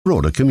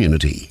broader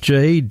community.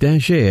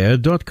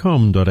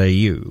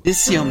 j-air.com.au.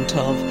 This Yom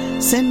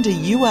Tov, send a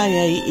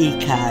UAA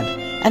e-card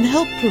and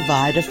help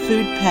provide a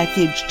food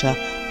package to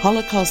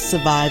Holocaust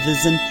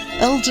survivors and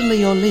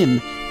elderly olim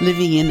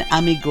living in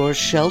Amigor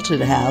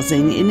sheltered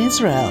housing in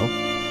Israel.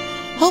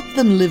 Help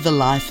them live a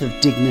life of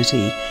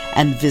dignity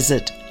and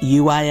visit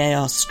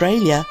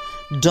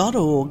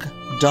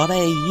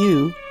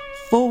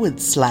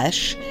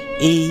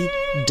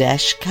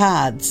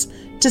uaaaustralia.org.au/e-cards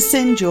to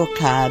send your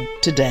card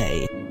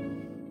today.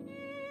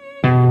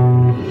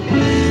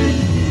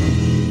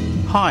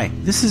 Hi,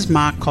 this is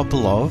Mark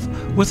Kopolov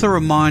with a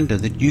reminder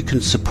that you can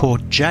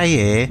support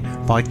J-Air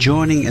by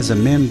joining as a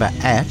member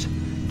at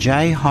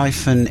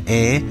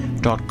j-air.com.au.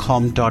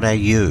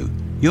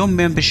 Your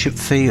membership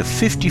fee of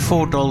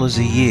 $54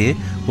 a year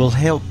will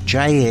help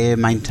J-Air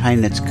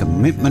maintain its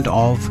commitment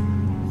of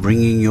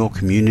bringing your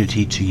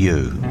community to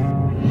you.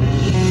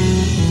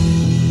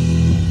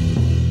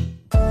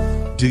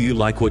 Do you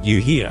like what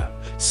you hear?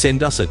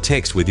 Send us a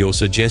text with your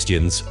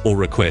suggestions or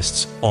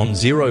requests on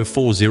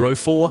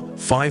 0404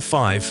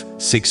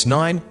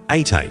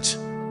 556988.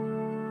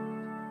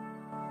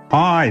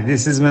 Hi,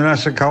 this is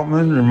Menashe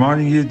Kaltman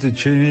reminding you to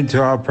tune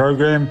into our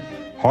program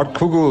Hot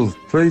Kugels.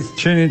 Please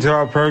tune into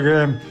our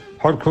program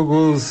Hot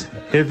Kugels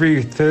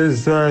every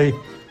Thursday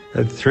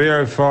at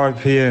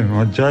 3:05 p.m.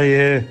 on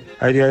J-Air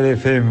 88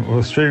 FM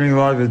or streaming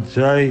live at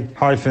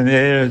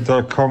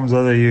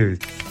j-air.com.au.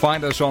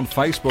 Find us on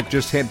Facebook.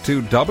 Just head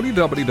to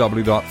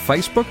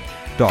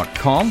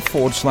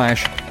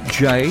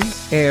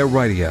www.facebook.com/J-Air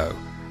Radio.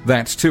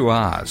 That's 2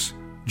 R's.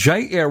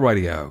 J-Air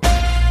Radio.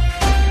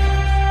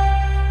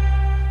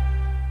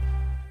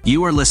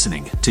 You are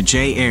listening to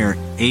J-Air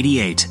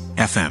 88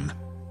 FM.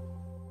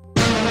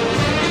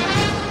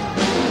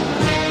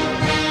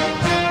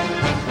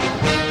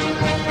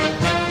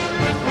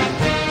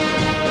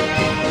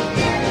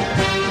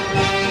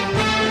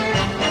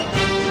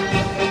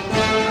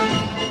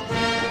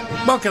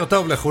 בוקר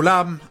טוב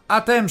לכולם,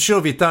 אתם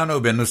שוב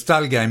איתנו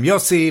בנוסטלגיה עם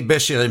יוסי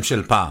בשירים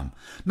של פעם.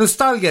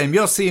 נוסטלגיה עם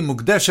יוסי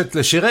מוקדשת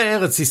לשירי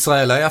ארץ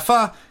ישראל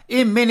היפה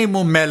עם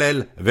מינימום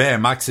מלל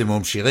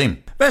ומקסימום שירים.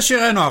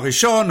 ושירנו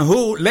הראשון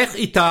הוא לך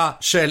איתה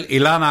של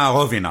אילנה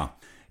רובינה.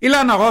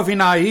 אילנה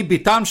רובינה היא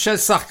ביתם של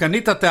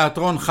שחקנית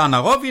התיאטרון חנה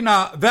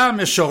רובינה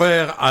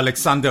והמשורר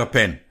אלכסנדר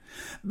פן.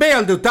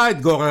 בילדותה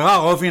התגוררה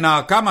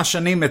רובינה כמה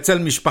שנים אצל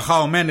משפחה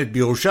אומנת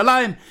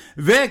בירושלים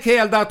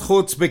וכילדת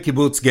חוץ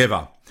בקיבוץ גבע.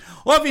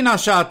 רובינה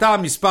שעתה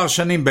מספר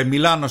שנים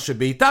במילאנו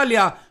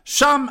שבאיטליה,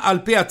 שם על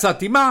פי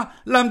עצת אמה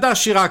למדה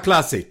שירה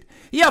קלאסית.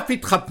 היא אף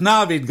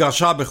התחתנה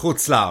והתגרשה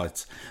בחוץ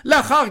לארץ.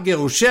 לאחר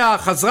גירושיה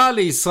חזרה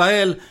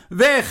לישראל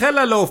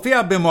והחלה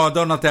להופיע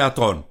במועדון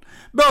התיאטרון.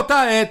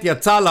 באותה עת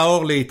יצא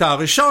לאור לאיתה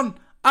הראשון,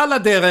 על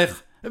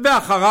הדרך,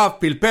 ואחריו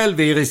פלפל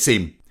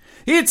ואיריסים.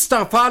 היא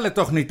הצטרפה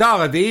לתוכניתה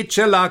הרביעית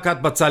של להקת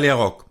בצל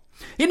ירוק.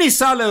 היא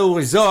ניסה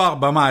לאורי זוהר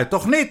במה את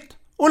תוכנית,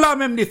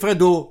 אולם הם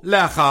נפרדו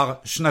לאחר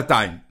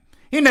שנתיים.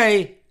 הנה,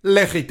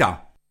 לך איתה.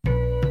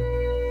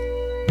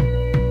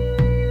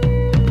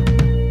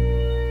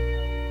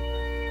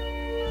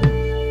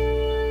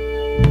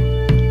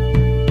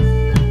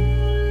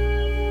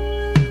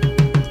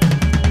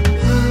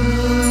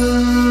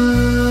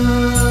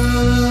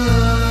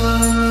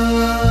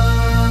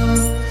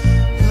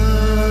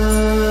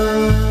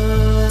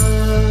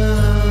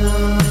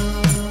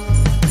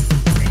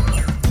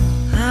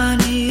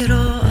 אני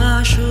רואה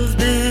שוב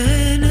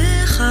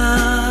בעיניך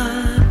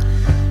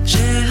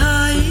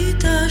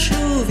שהיית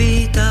שוב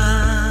איתי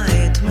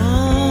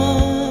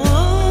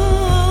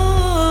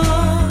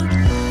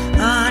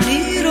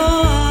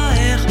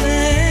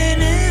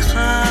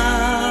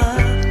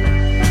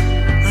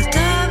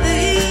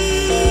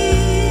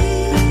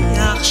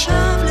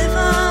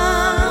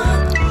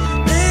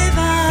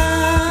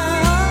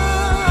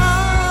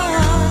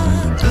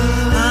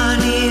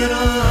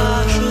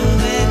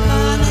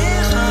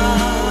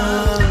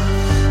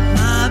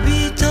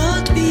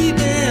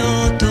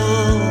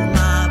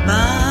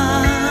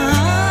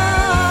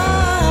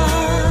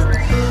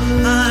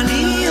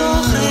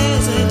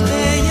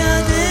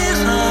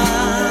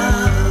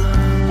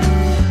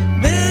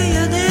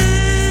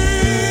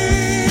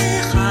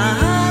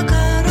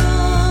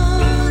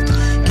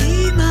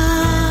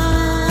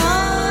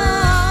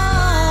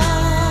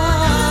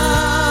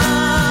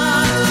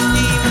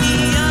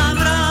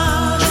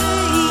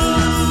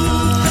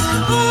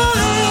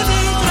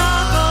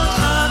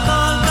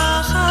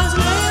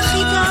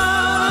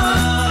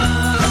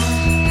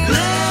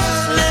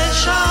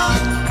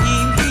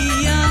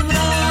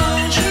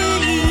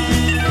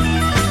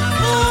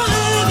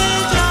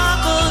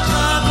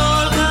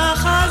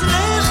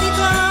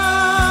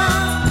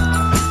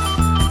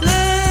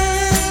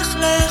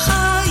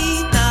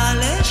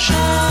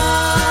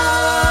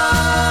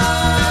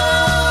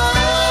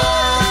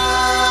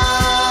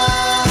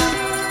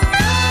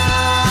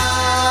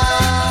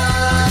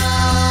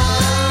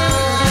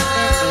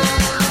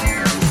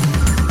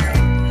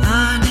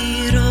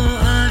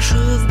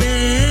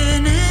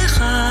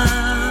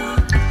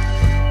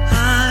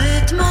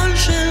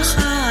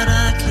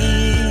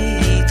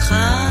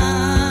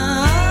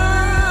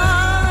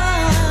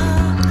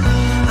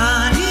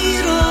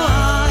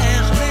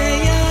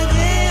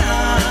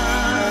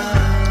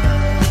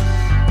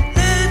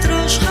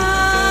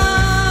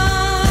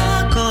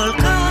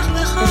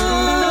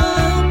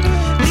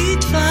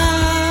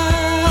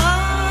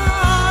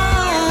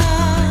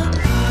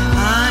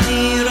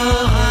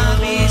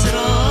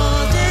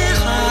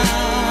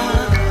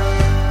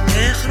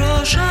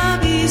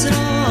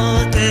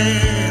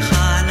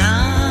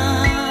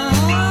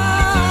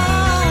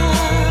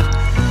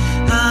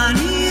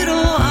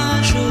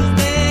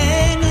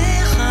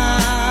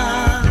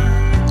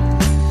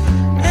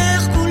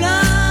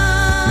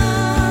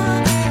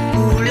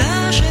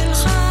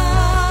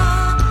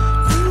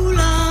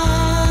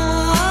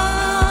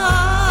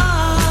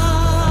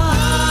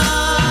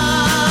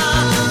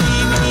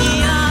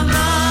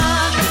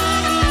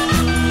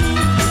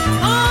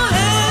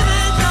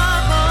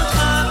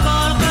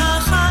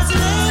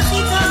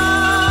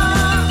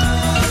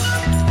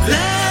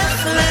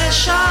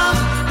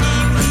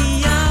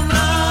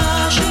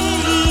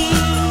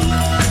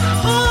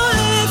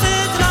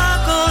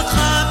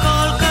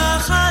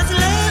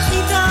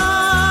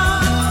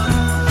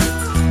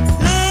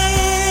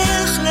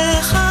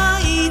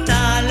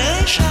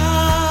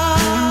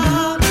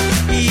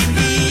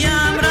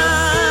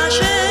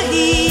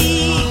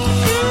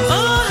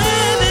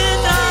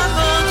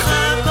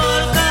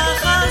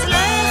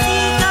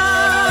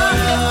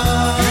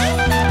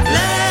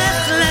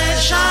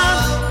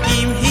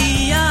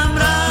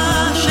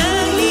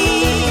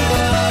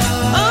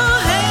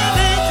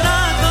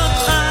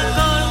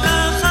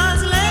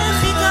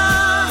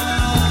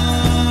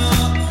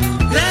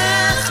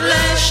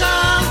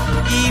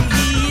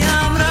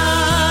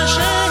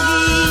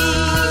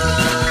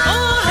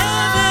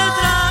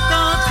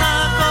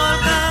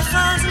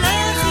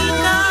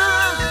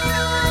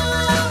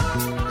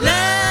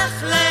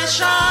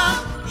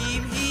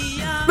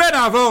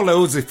ונעבור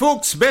לעוזי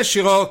פוקס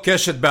בשירו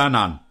קשת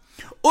בענן.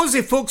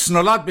 עוזי פוקס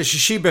נולד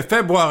ב6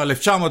 בפברואר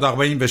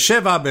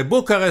 1947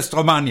 בבוקרשט,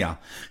 רומניה.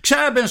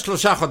 כשהיה בן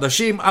 3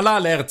 חודשים עלה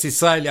לארץ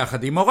ישראל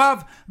יחד עם הוריו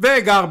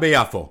וגר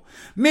ביפו.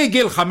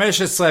 מגיל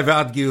 15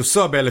 ועד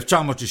גיוסו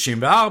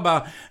ב-1964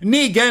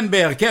 ניגן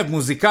בהרכב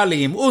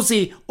מוזיקלי עם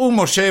עוזי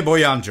ומשה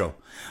בויאנג'ו.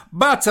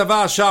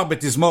 בצבא שר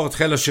בתזמורת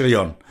חיל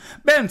השריון.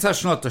 באמצע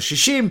שנות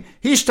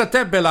ה-60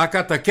 השתתף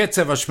בלהקת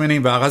הקצב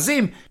השמנים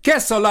והרזים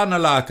כסולן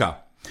הלהקה.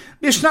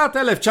 בשנת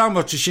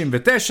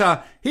 1969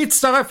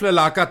 הצטרף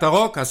ללהקת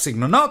הרוק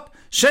הסגנונות,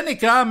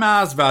 שנקראה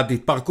מאז ועד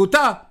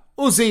התפרקותה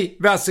עוזי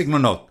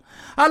והסגנונות.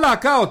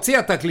 הלהקה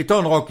הוציאה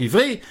תקליטון רוק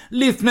עברי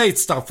לפני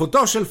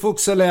הצטרפותו של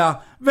פוקס אליה,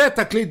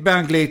 ותקליט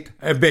באנגלית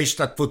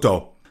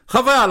בהשתתפותו.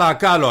 חברי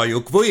הלהקה לא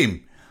היו קבועים.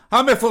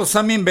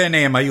 המפורסמים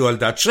ביניהם היו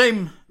אלדד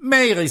שרים,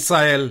 מאיר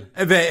ישראל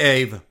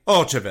ואייב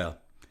אורצ'בר.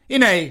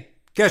 הנה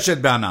קשת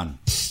בענן.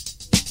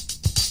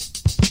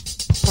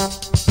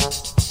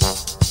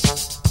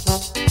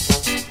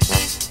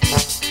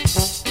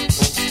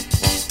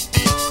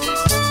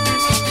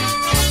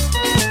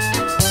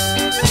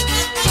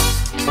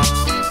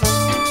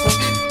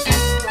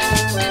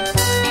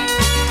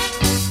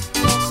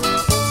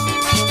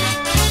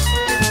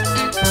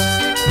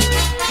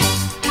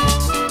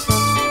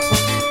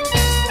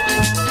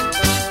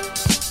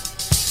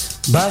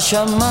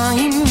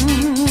 בשמיים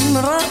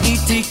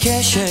ראיתי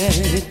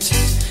קשת,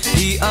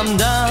 היא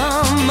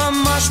עמדה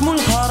ממש מול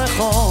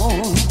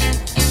הרחוב,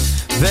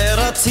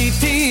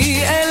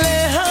 ורציתי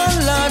אליה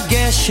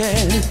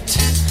לגשת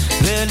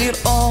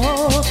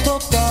ולראות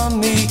אותה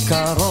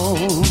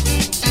מקרוב.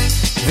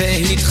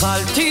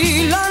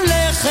 והתחלתי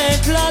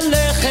ללכת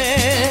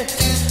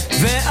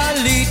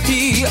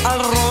ועליתי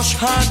על ראש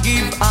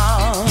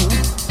הגבעה,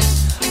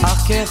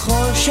 אך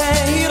ככל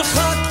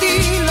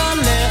שהרחקתי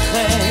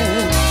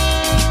ללכת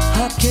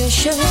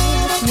הקשת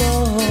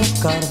לא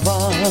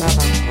קרבה.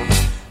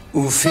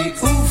 אופי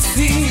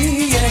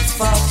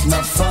יפה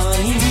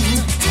כנפיים,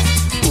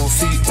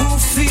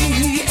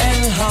 אופי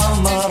אל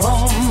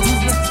המרום,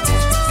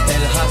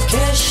 אל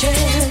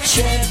הקשת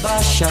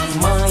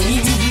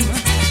שבשמיים,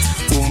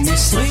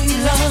 ומסרי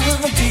לה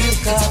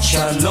ברכת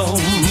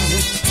שלום.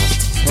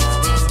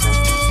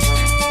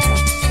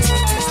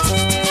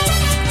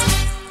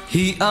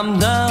 היא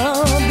עמדה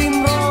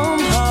במרום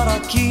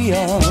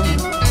הרקיע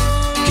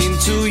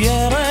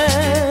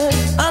כמצוירת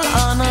על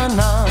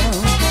עננה,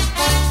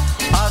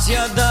 אז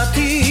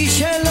ידעתי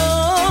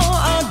שלא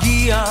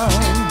אגיע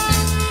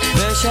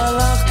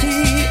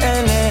ושלחתי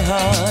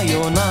אליה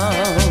יונה.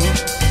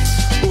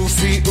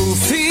 אופי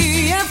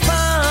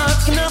יפת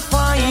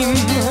כנפיים,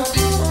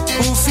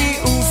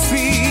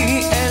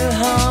 אופי אל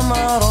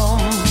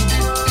המרום,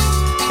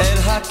 אל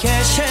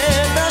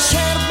הקשת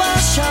אשר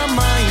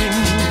בשמיים,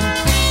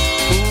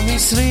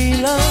 ומסרי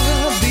לה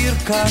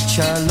ברכת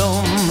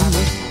שלום.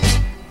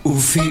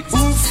 אופי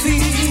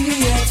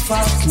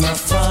יפת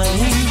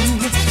כנפיים,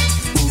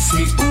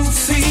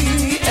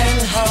 אופי אל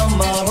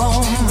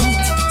המרום,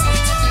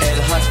 אל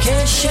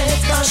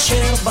הקשת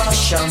אשר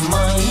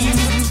בשמיים,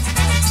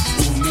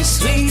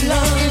 ומסרי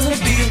לה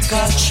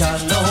ברכת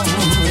שלום.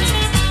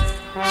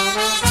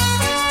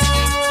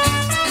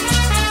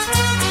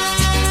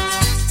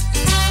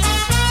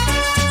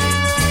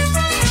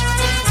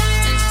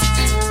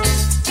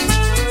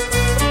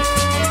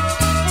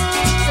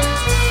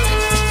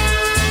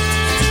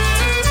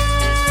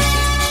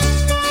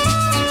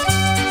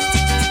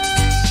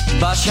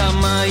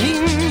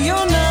 בשמיים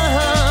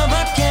יונה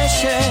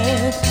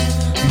בקשת,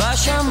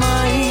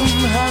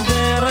 בשמיים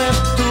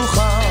הדרך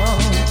פתוחה,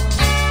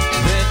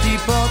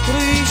 וטיפות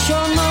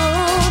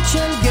ראשונות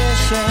של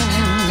גשם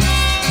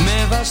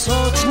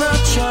מבשרות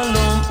שנת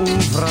שלום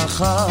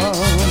וברכה.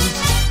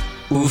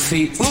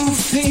 אופי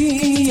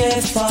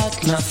יפת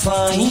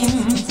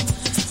כנפיים,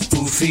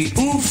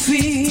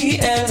 אופי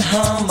אל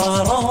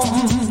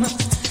המרום,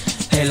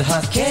 אל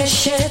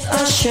הקשת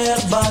אשר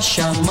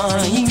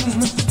בשמיים,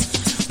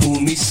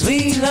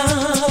 ומסרי לה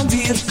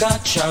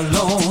ברכת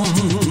שלום.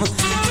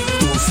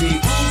 אופי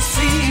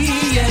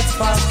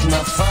יפת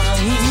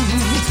כנפיים,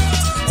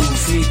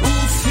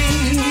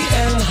 אופי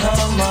אל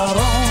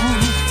המרום,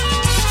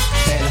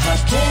 אל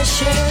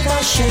הקשת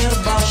אשר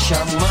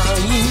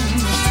בשמיים,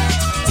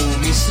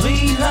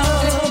 ומסרי לה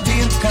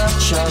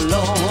ברכת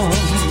שלום.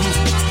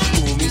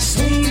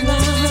 ומסרי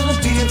לה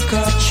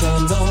ברכת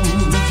שלום,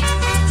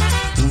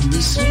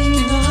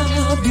 ומסרי לה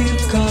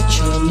ברכת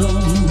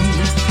שלום,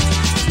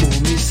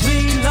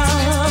 ומסרי לה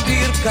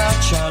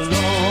ברכת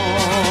שלום.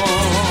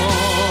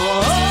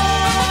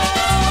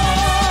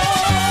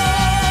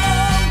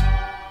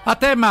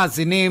 אתם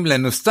מאזינים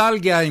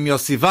לנוסטלגיה עם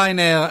יוסי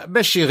ויינר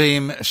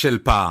בשירים של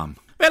פעם.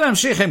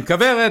 ולהמשיך עם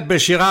כברת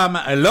בשירם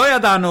לא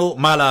ידענו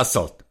מה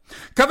לעשות.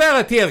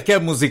 כברת היא הרכב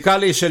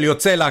מוזיקלי של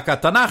יוצאי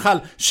להקת הנחל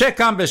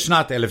שקם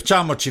בשנת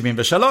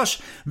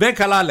 1973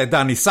 וכלל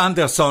לדני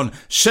סנדרסון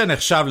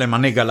שנחשב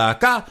למנהיג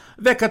הלהקה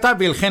וכתב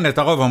והלחין את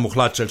הרוב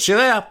המוחלט של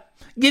שיריה,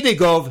 גידי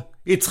גוב,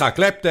 יצחק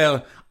קלפטר,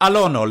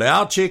 אלון אולה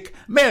ארצ'יק,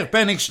 מאיר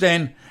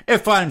פניגשטיין,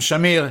 אפרים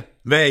שמיר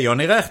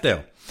ויוני רכטר.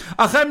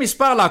 אחרי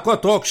מספר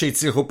להקות רוק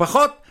שהצליחו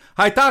פחות,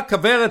 הייתה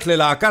כברת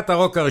ללהקת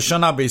הרוק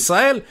הראשונה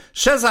בישראל,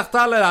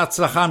 שזכתה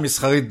להצלחה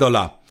מסחרית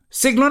גדולה.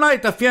 סגנונה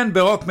התאפיין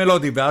ברוק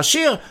מלודי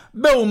ועשיר,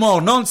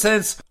 בהומור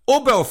נונסנס,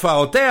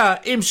 ובהופעותיה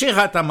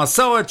המשיכה את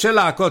המסורת של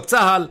להקות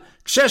צהל,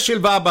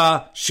 כששילבה בה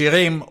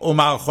שירים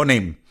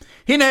ומערכונים.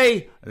 הנה,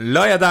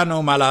 לא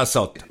ידענו מה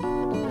לעשות.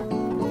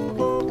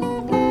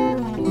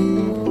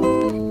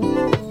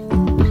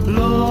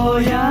 לא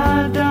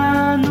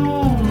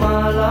ידענו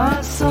מה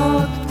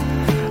לעשות,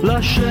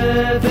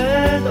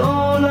 לשבת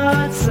או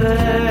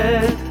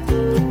לצאת,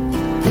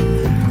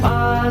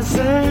 אז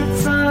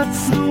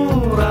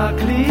הצצנו רק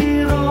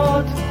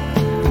לראות,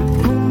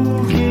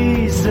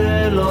 בוגי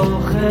זה לא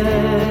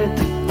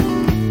חטא,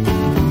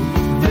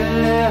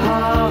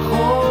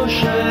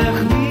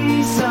 והחושך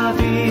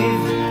מסביב,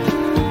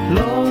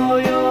 לא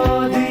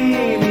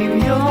יודעים אם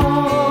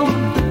יום,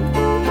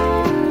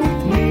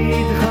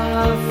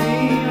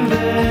 נדחפים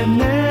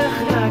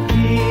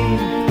ונחנקים,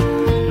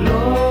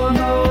 לא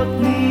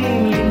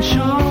נותנים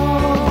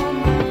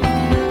לנשום,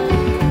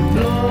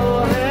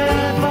 לא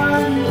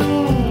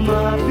הבנו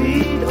מה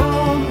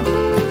פתאום,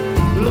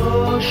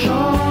 לא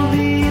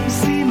שומעים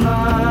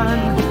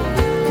סימן,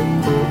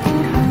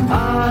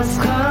 אז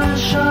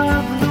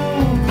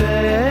חשבנו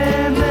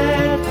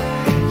באמת,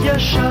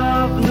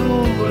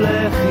 ישבנו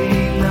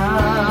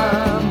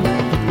לחינם,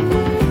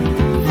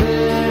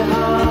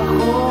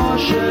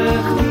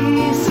 והחושך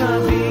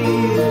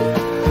מסביב,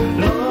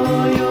 לא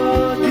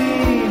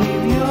יודעים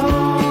אם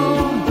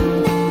יום,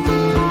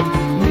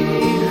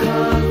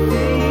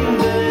 מתחבאים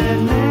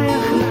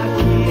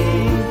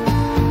ונחנקים,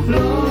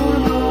 לא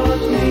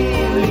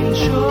נותנים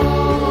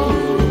לנשום,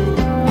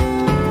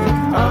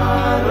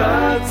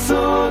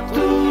 ארצות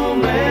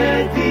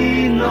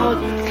ומדינות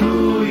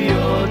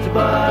תלויות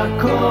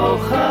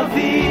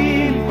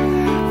בכוכבים,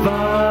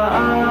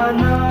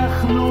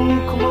 ואנחנו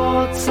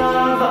כמו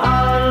צב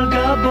על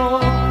גבו,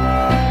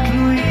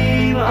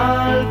 תלויים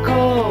על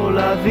כל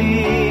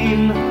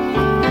אבים,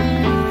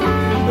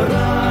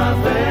 רע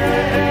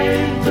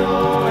ואין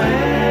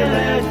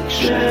תועלת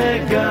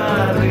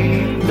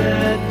כשגרים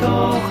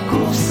בתוך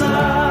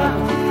קופסה,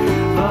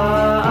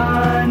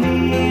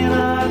 ואני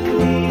רק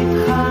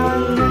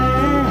מתחנן,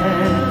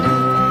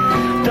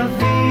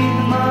 תבין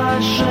מה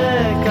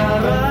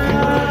שקרה,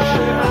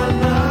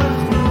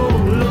 שאנחנו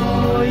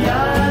לא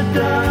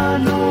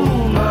ידענו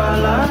מה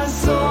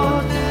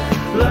לעשות,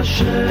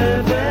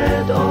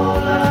 לשבת או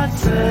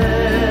לצאת,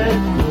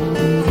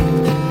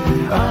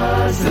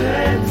 אז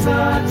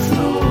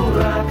הצצנו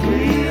רק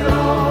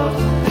לראות,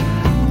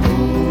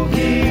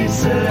 בוגי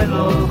זה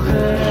לא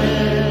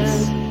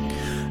חץ.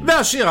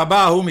 והשיר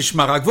הבא הוא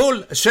משמר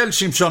הגבול של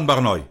שמשון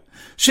ברנוי.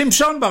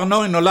 שמשון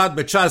ברנוי נולד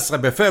ב-19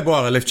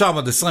 בפברואר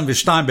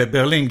 1922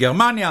 בברלין,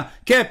 גרמניה,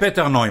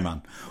 כפטר נוימן.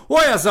 הוא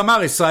היה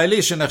זמר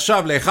ישראלי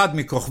שנחשב לאחד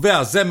מכוכבי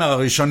הזמר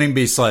הראשונים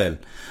בישראל.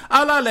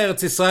 עלה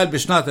לארץ ישראל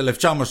בשנת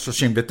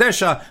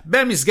 1939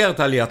 במסגרת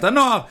עליית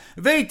הנוער,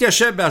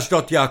 והתיישב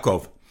באשדות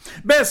יעקב.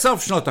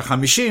 בסוף שנות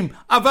ה-50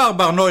 עבר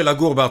ברנוי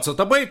לגור בארצות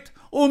הברית,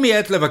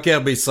 ומיעט לבקר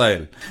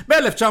בישראל.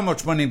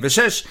 ב-1986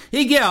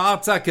 הגיע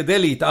ארצה כדי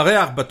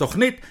להתארח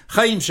בתוכנית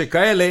חיים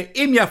שכאלה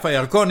עם יפה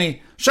ירקוני,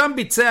 שם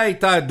ביצע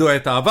איתה את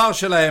דואט העבר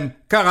שלהם,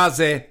 קרה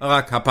זה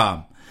רק הפעם.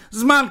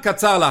 זמן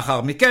קצר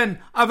לאחר מכן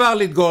עבר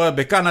להתגורר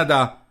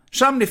בקנדה,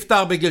 שם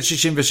נפטר בגיל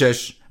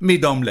 66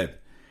 מדום לב.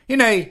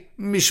 הנה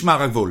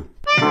משמר הגבול.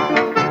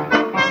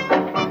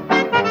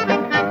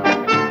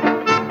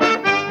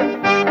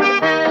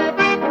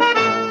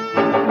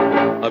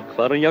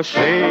 הכפר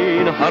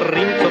ישן,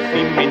 הרים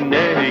צופים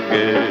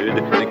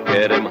מנגד,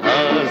 וכרם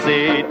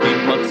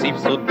הזיתים מחשיף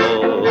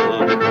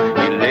סודות.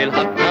 הלל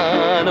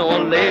הקטן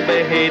עולה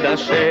בהד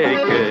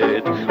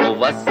השקט,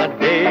 ובשדה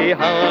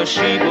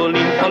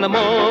השיגולים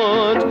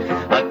חולמות.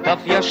 הטף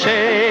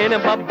ישן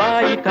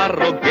בבית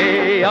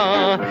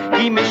הרוגע,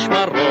 כי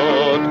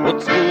משמרות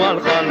הוצבו על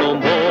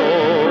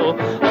חלומו.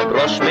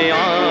 הבראש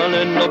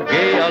מעל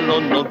נוגע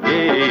לא נוגע,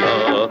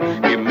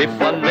 כי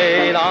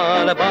מפלל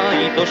על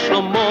ביתו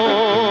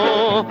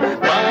שלמה.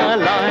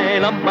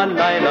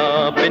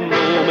 בלילה פנו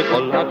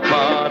מכל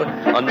הכפר,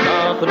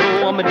 אנחנו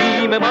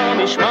עומדים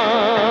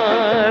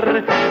במשמר.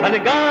 על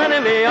גן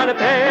ועל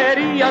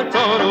פרי, על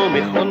צאן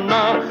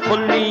ומכונה,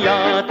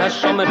 חוליית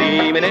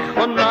השומרים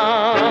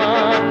נכונה.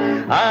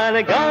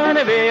 על גן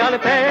ועל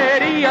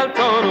פרי, על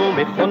צאן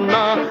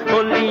ומכונה,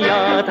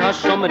 חוליית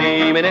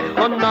השומרים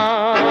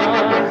נכונה.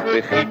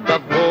 וכי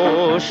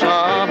תבוא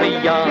שעה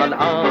ביעל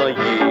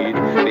עיד,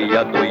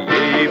 ביד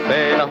אויב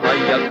אל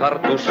היקר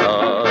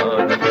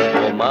תושד.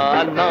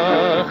 ומה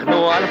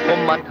אנחנו על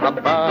חומת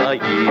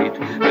הבית,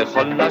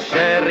 וכל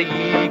אשר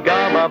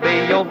ייגע בה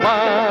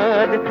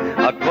ויובד.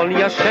 הכל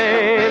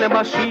ישן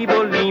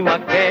בשיבולים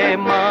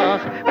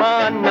הקמח,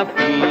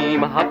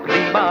 בענפים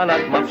הפרי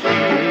בלט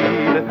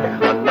מבשיל.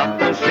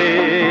 אנחנו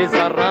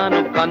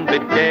שזרענו כאן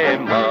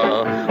בדמע,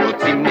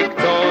 רוצים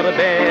לקצור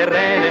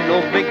ברנן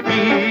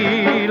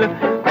ובגיל.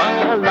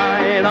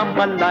 בלילה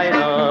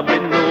בלילה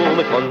בינו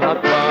מכל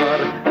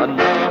הכפר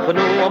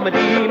אנחנו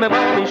עומדים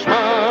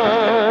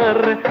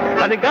במשמר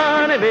על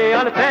גן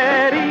ועל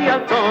פרי על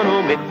צאן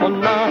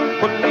ומכונה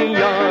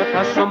חוליית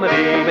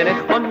השומרים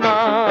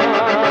נכונה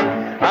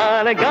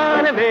על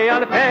גן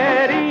ועל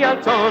פרי על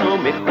צאן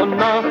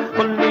ומכונה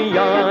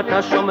חוליית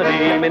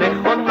השומרים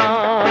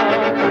נכונה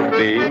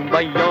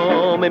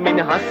וביום מן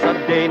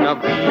השדה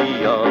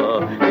נביאה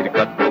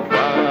ברכת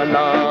טובה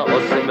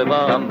לאוסם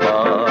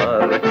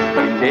ואמר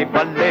הנה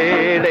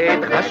בליל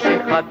את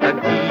חשכת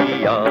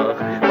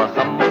תגיח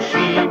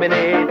בחמושים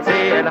נצא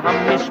אל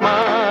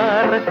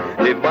המשמר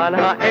לבל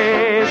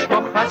האש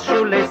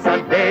תוחשו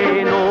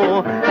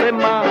לשדנו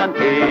למען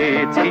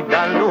עץ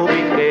גידלנו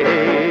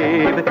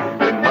בכאב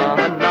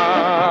למען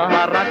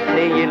נהר רק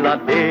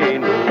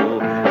לילדינו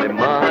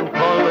למען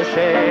כל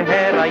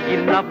שהרה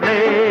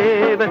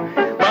ילבלב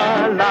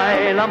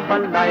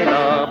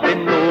בלילה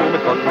בינו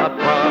מכל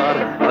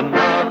הכפר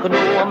אנחנו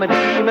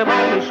עומדים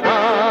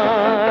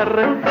במשמר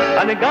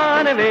על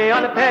גן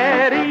ועל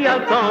פרי על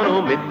צאן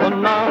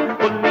ומכונה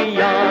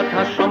חוליית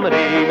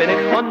השומרים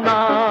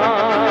נכונה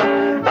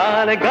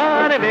על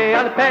גן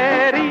ועל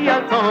פרי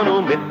על צאן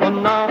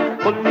ומכונה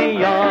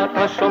חוליית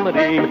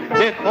השומרים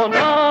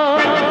נכונה.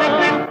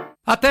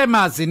 אתם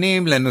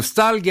מאזינים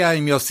לנוסטלגיה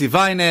עם יוסי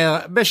ויינר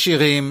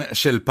בשירים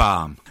של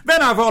פעם.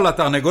 ונעבור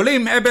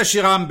לתרנגולים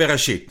בשירם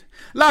בראשית.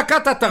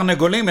 להקת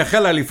התרנגולים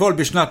החלה לפעול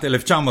בשנת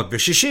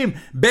 1960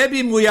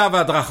 בבימויה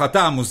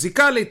והדרכתה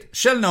המוזיקלית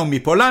של נעמי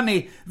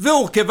פולני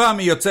והורכבה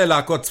מיוצאי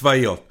להקות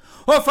צבאיות.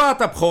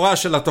 הופעת הבכורה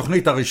של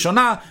התוכנית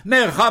הראשונה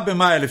נערכה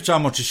במאי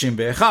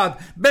 1961,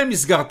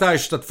 במסגרתה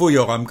השתתפו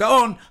יורם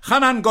גאון,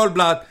 חנן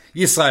גולדבלט,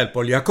 ישראל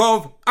פול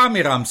יעקב,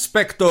 אמירם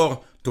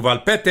ספקטור, תובל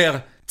פטר,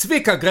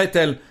 צביקה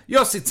גרטל,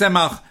 יוסי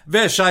צמח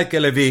ושייקה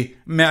לוי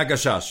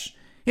מהגשש.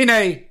 הנה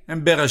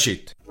הם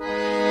בראשית.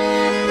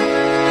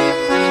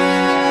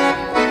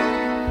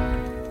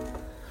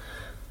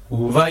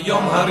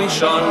 וביום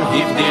הראשון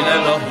הבדיל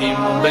אלוהים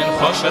בין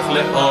חושך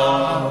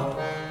לאור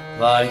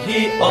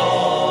ויהי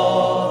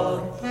אור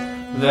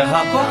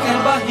והבוקר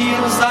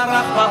בהיר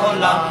זרח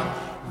בעולם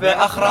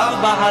ואחריו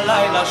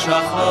בלילה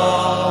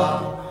שחור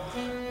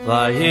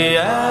ויהי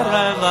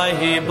ערב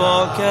ויהי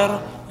בוקר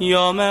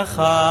יום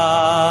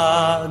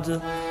אחד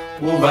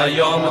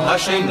וביום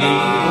השני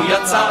הוא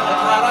יצא את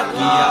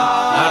הרקיע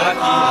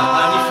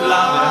הנפלא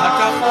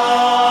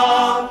והכחול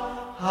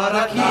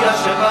הרקיע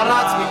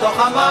שפרץ מתוך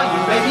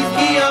המים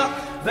והבקיע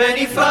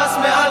ונפרס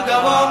מעל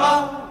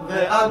גבוה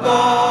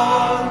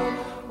ועגול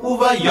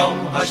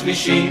וביום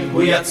השלישי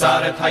הוא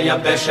יצר את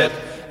היבשת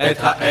את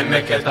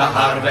העמק את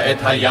ההר ואת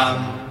הים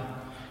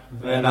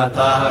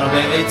ונטר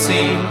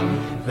בעצים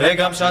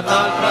וגם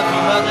שתל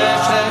פרטים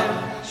בדשא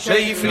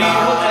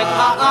שהפליאו את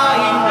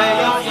העין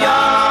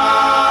ויפיים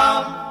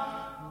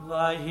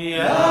ויהי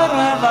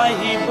ערב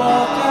ויהי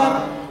בוקר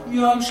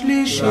יום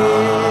שלישי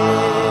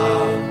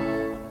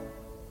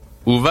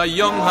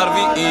וביום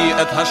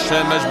הרביעי את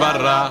השמש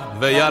ברא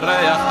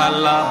וירח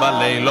עלה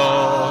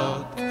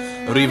בלילות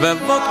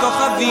רבבות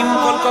כוכבים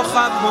כל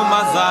כוכב הוא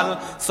מזל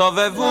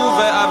סובבו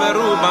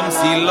ועברו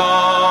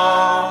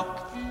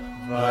במסילות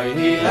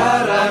ויהי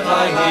ערב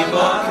ויהי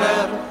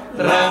בוקר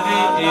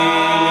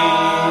רביעי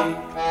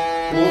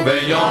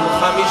וביום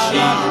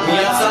חמישי הוא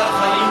יצר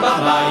חיים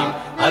במים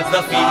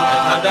הצדפים את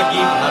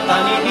הדגים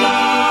התנינים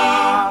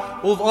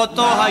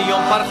ובאותו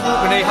היום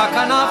פרחו בני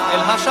הכנף אל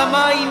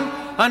השמיים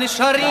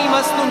הנשרים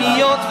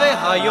הסנוניות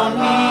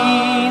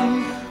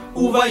והיונים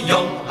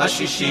וביום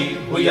השישי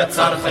הוא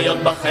יצר חיות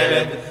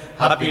בחרד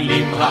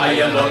הפילים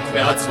האיילות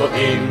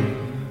והצבועים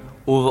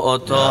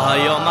ובאותו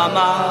היום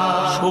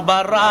ממש הוא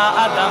ברא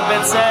אדם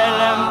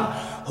בצלם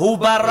הוא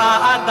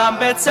ברא אדם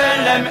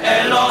בצלם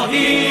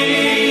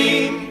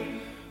אלוהים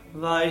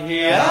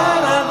ויהי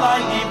ערב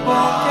ויהי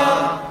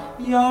בוקר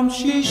יום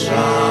שישי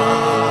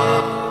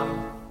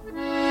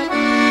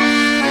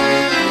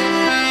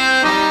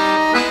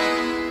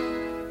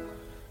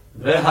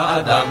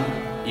והאדם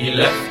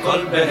אילף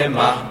כל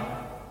בהמה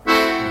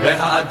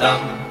והאדם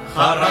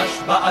חרש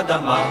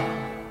באדמה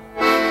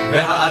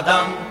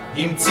והאדם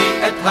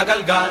המציא את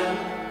הגלגל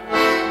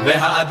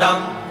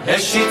והאדם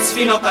השיט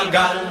ספינות על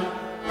גל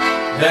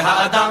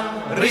והאדם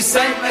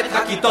ריסם את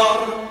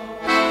הקיטור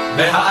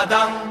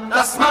והאדם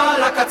טס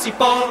מעלה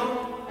כציפור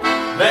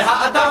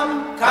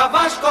והאדם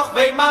כבש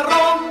כוכבי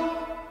מרום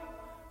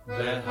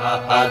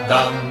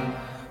והאדם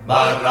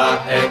ברא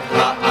את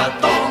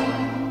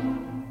האטום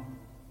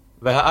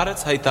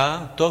והארץ הייתה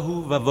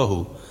תוהו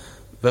ובוהו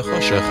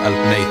וחושך על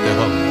פני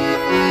תהום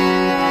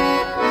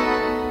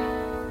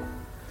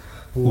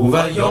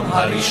וביום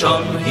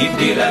הראשון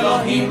הבדיל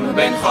אלוהים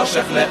בין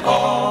חושך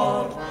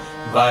לאור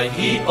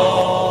ויהי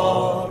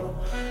אור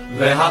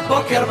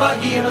והבוקר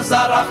בהיר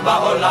זרח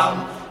בעולם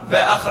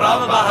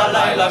ואחריו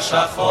בלילה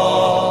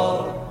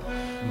שחור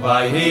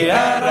ויהי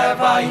ערב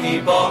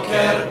ויהי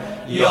בוקר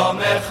יום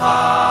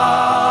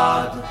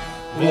אחד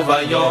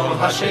וביום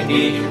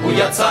השני הוא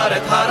יצר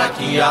את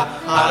הרקיע,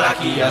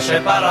 הרקיע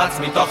שפרץ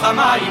מתוך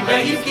המים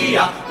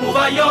והבקיע.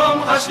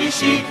 וביום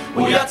השלישי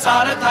הוא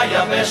יצר את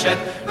היבשת,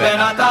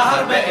 ונטע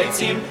הרבה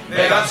עצים,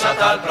 וגם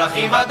שתל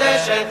פרחים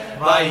בדשא.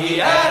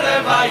 ויהי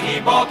ערב,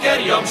 ויהי בוקר,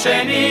 יום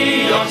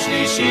שני, יום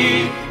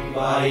שלישי,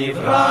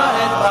 ויברא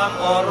את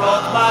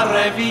האורות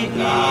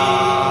ברביעי.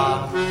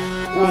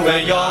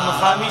 וביום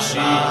חמישי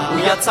הוא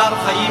יצר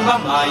חיים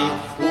במים,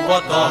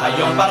 ובאותו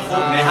היום ברחו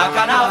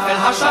מהכנף אל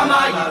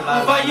השמיים.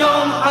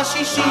 וביום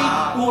השישי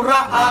הוא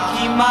ראה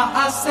כי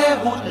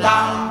מעשהו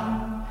תם,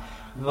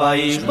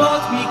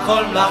 וישבות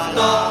מכל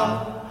מלאכתו,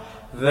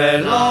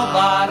 ולא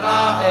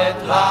ברא את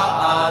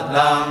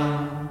האדם.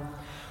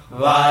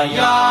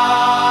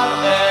 וירא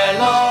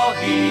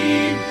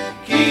אלוהים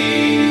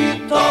כי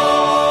טוב.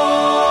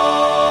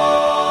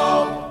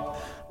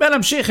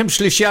 ונמשיך עם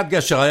שלישיית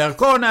גשר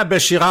הירקון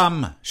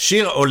בשירם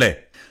שיר עולה.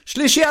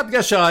 שלישיית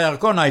גשר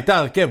הירקון הייתה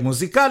הרכב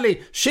מוזיקלי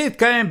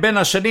שהתקיים בין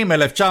השנים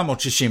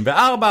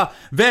 1964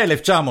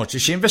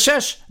 ו-1966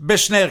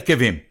 בשני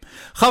הרכבים.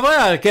 חברי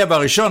ההרכב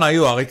הראשון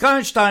היו אריק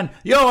איינשטיין,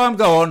 יורם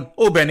גאון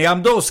ובני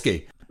אמדורסקי.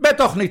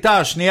 בתוכניתה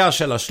השנייה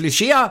של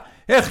השלישייה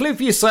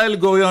החליף ישראל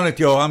גוריון את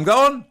יורם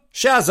גאון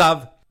שעזב.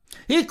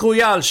 היא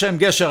קרויה על שם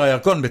גשר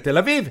הירקון בתל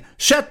אביב,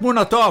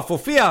 שתמונתו אף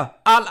הופיעה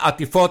על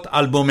עטיפות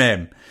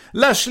אלבומיהם.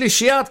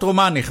 לשלישייה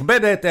תרומה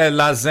נכבדת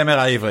לזמר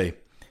העברי.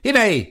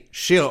 הנה היא,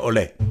 שיר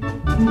עולה.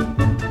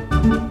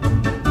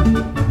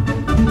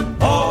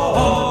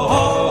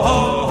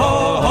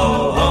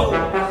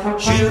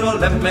 שיר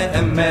עולה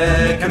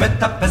מעמק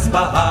מטפס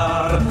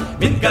בהר,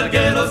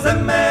 מתגלגל לו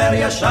זמר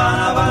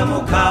ישן אבל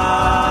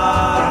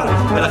מוכר,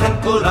 ולכן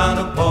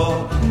כולנו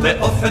פה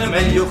באופן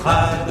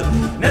מיוחד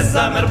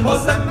נזמר פה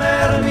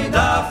זמר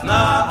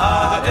מדפנה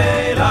עד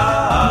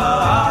אילת.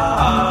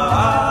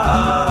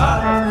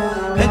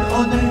 את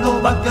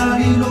עודנו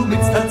בגליל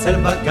ומצטלצל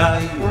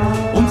בגיא,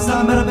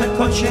 ומזמר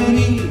בקול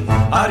שני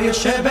אריה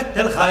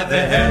שבתל חי,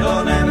 והד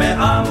עונה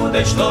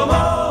מעמודי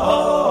שלמה.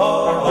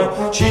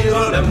 שיר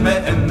עולה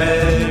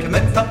מעמק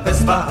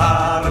מטפס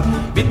בהר,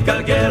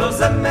 מתגלגל לו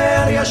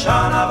זמר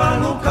ישן אבל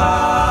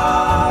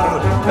מוכר,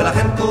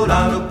 ולכן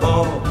כולנו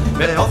פה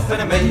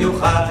באופן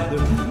מיוחד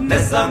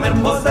נזמר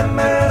פה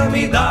זמר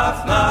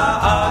מדפנה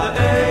עד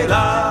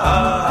אילת.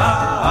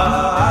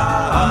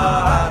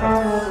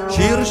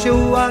 שיר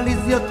שהוא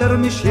עליז יותר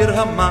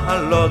משיר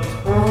המעלות,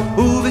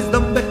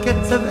 ובסדום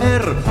בקצב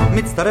ער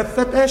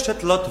מצטרפת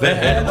אשת לוט,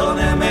 והד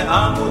עונה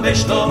מעמודי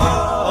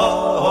שלמה.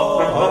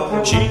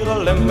 שיר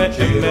עולה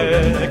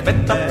מעמק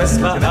מטפס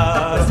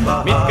בהר,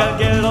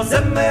 מתגלגל לו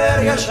זמר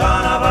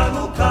ישן אבל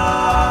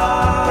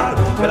מוכר,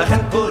 ולכן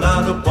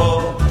כולנו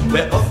פה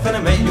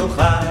באופן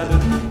מיוחד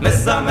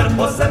נזמר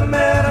פה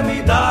זמר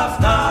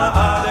מדפנה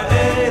עד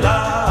אילת.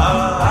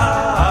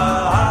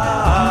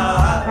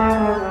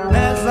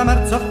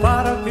 נזמר צופר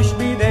על כביש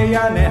בידי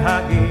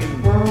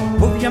הנהגים,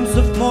 ובים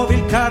סוף מוביל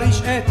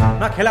קריש את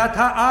מקהלת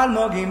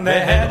האלמוגים,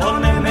 והד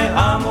עונה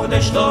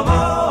מעמודי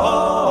שלמה.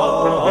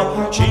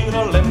 שיר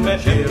עולה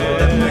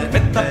מעמק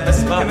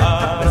מטפס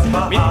בהר,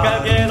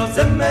 מתגלגל לו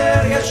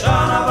זמר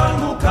ישן אבל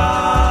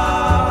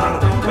מוכר,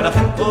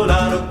 ולכן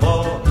כולנו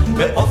פה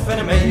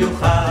באופן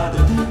מיוחד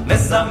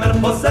נזמר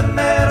פה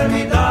זמר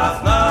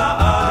מדפנה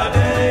עד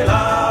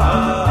אילת.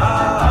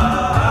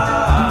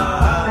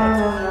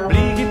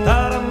 בלי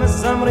גיטרה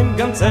מזמרים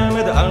גם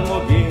צמד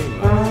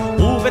אלמוגים,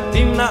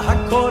 ובתמנה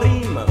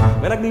הקוראים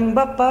מנגנים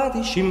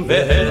בפטישים,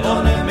 והד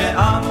עונה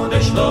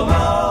מעמודי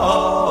שלמה.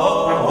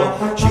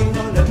 שיר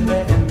עולה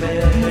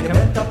מעמק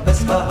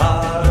מטפס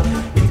בהר,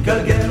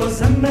 מתגלגל לו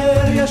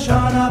זמר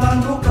ישן אבל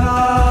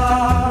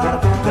מוכר,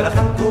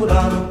 ולכן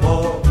כולנו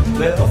פה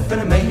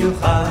באופן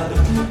מיוחד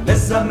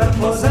נזמר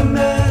פה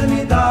זמר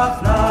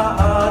מדפנה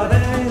עד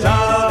אילת.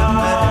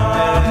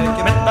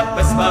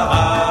 מטפס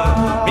בהר,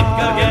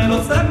 מתגלגל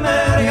לו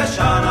זמר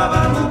ישן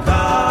אבל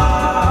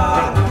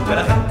מוכר,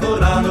 ולכן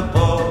כולנו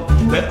פה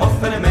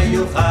באופן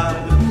מיוחד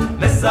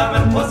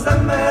נזמר פה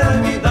זמר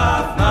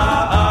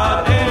מדפנה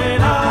עד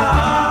אילת.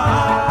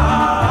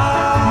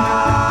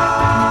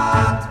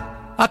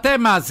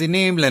 אתם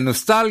מאזינים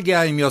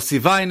לנוסטלגיה עם יוסי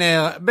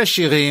ויינר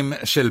בשירים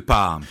של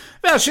פעם.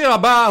 והשיר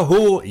הבא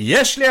הוא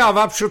יש לי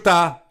אהבה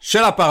פשוטה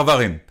של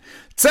הפרברים.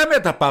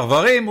 צמד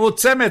הפרברים הוא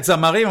צמד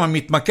זמרים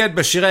המתמקד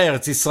בשירי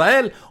ארץ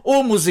ישראל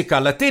ומוזיקה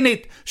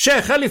לטינית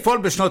שהחל לפעול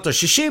בשנות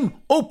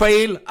ה-60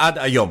 ופעיל עד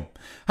היום.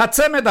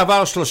 הצמד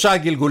עבר 3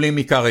 גלגולים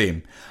עיקריים.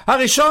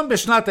 הראשון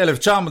בשנת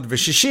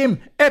 1960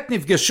 עת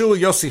נפגשו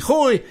יוסי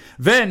חורי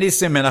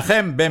וניסים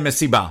מנחם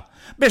במסיבה.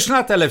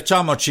 בשנת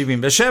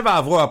 1977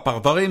 עברו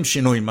הפרברים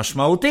שינוי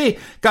משמעותי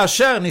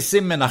כאשר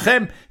ניסים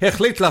מנחם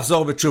החליט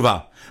לחזור בתשובה.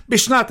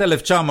 בשנת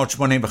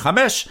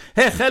 1985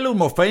 החלו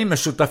מופעים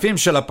משותפים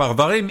של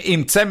הפרברים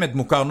עם צמד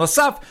מוכר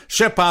נוסף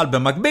שפעל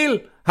במקביל,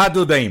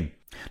 הדודאים.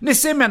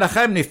 ניסים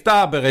מנחם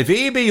נפטר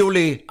ב4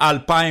 ביולי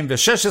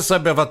 2016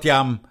 בבת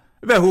ים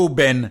והוא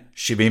בן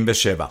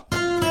 77.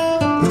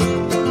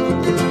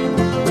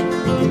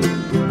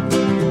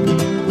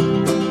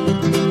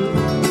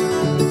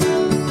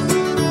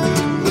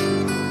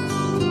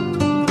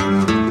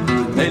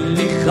 אין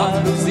לי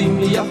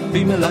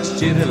יפים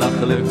לשיר לך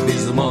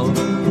לפזמון,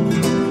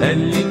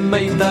 אין לי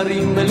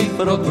מיתרים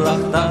לפרוט לך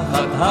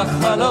תחת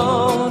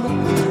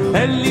החלון,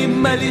 אין לי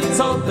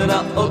מליצות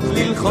נאות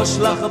ללחוש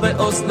לך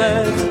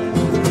באוזנך,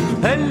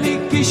 אין לי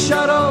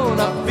כישרון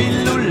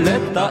אפילו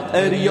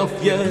לתאר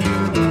יופייך,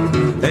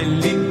 אין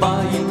לי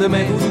בית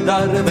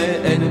מהודר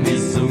ואין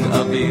מיזוג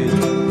אוויר,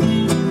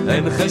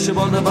 אין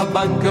חשבון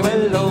בבנק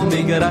ולא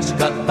מגרש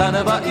קטן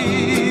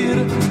בעיר,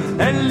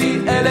 אין לי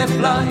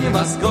 1,000 לי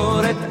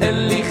משכורת,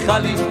 אין לי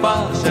חליפה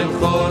של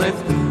חורף,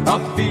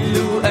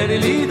 אפילו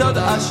אין לי דוד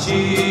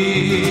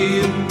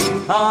עשיר,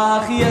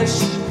 אך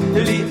יש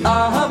לי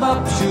אהבה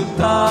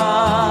פשוטה,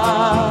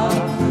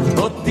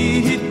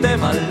 אותי היא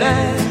תמלא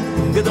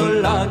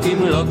גדולה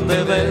כמלות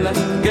תבל,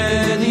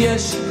 כן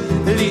יש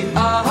לי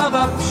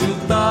אהבה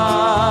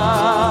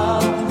פשוטה,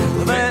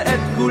 ואת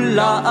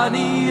כולה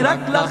אני רק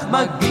לך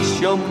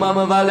מגיש יומם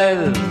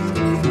וליל,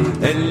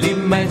 אין לי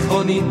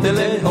מכונית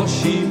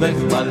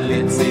להושיבך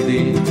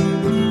לצידי,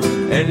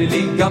 אין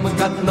לי גם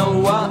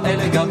קטנוע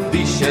אלא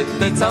גבי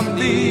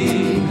שתצמדי,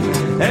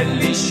 אין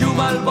לי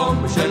שום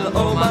אלבום של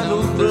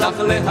אומנות לך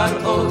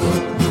להראות,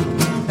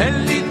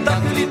 אין לי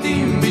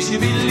תקליטים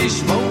בשביל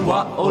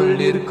לשמוע או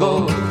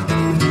לרקוד,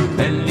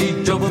 אין לי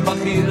ג'וב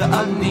בכיר,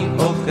 אני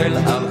אוכל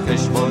על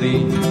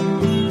חשבוני,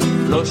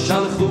 לא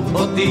שלחו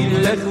אותי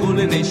לחול,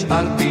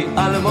 נשארתי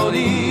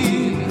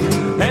אלמוני,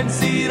 אין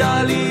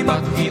סירה לי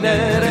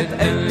בכנרת,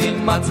 אין לי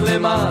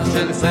מצלמה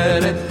של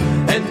סרט,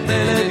 אין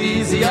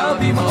טלוויזיה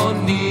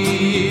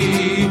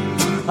במעוני,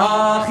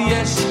 אך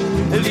יש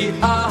לי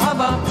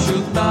אהבה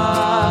פשוטה,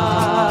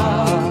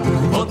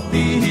 אותי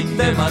היא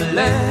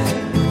תמלא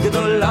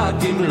גדולה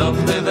כמלות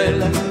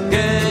תבל,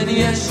 כן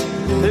יש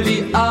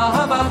לי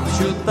אהבה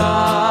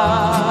פשוטה,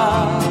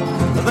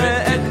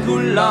 ואת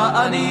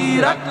כולה אני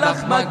רק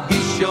לך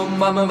מגיש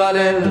יומם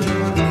וליל,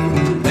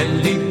 אין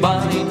לי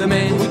בית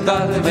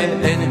מהודר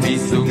ואין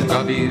מיזוג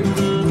אוויר,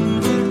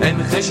 אין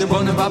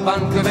חשבון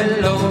בבנק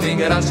ולא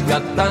מגרש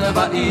קטן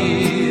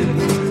בעיר,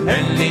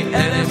 אין לי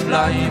 1,000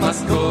 לי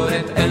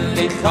משכורת, אין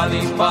לי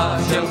חליפה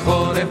של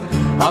חורף,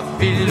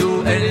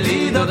 אפילו אין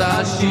לי דוד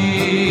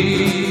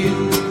עשיר,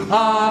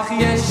 אך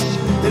יש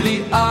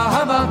לי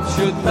אהבה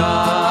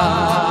פשוטה,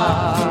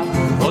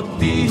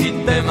 אותי היא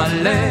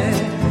תמלא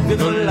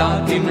גדולה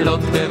כמלות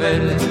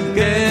תבל,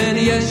 כן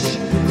יש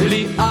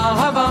לי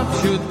אהבה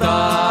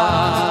פשוטה,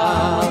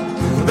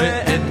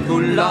 ואת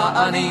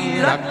כולה אני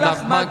רק לך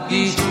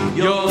מגיש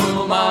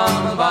יומם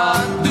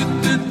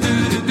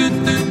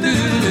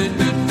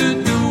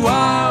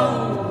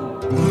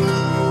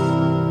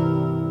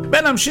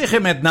ונמשיך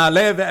עם עדנה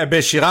לב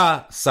בשירה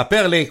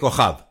ספר לי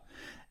כוכב.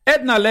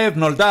 עדנה לב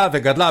נולדה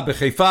וגדלה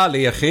בחיפה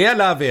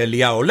ליחיאלה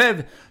ואליהו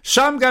לב,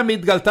 שם גם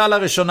התגלתה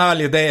לראשונה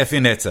על ידי אפי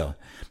נצר.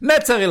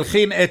 נצר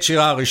הלחין את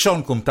שירה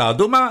הראשון קומתה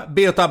אדומה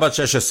בהיותה בת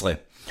 16.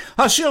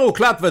 השיר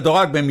הוקלט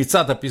ודורג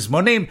במצעד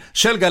הפזמונים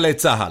של גלי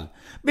צהל.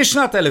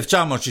 בשנת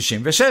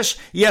 1966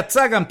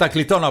 יצא גם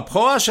תקליטון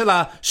הבכורה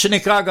שלה,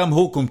 שנקרא גם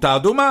הוא קומתה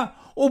אדומה,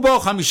 ובו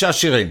 5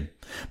 שירים.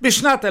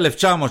 בשנת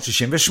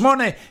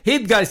 1968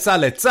 התגייסה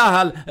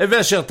לצהל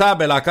ושרתה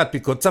בלהקת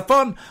פיקוד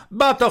צפון,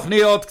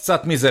 בתוכניות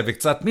קצת מזה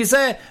וקצת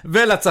מזה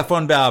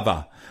ולצפון באהבה.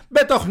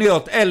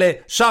 בתוכניות אלה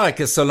שרה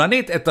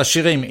כסולנית את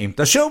השירים אם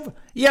תשוב,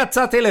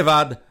 יצאתי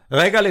לבד,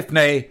 רגע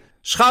לפני,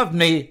 שכב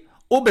בני,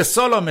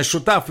 ובסולו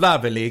משותף לה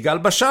וליגאל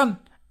בשן,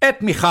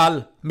 את מיכל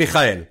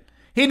מיכאל.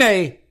 הנה,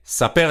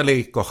 ספר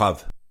לי כוכב.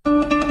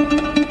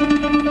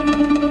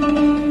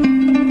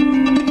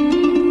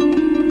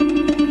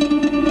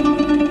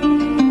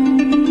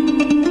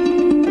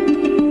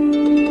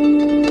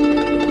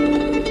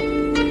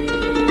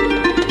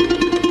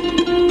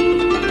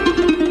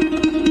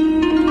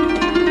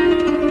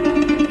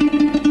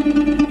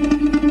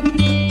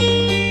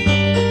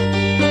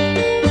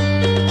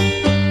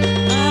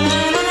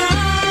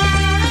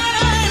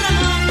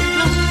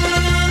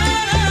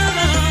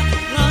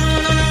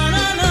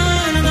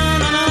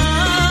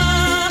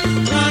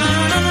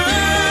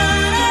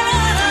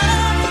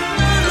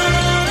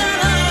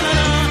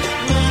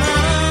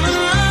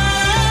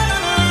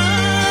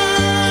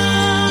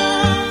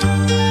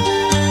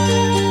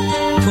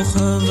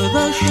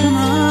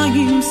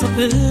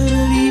 ספר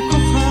לי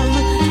כוכב,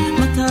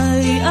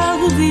 מתי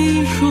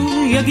אהובי שוב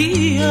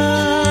יגיע,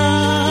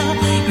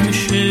 עם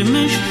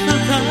שמש של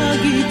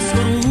קיץ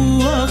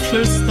ורוח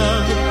של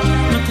סתיו,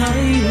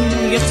 מתי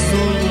הוא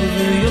יחזור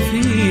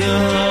ויופיע.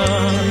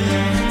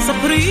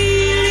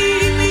 ספרי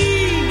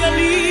לי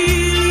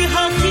מגליל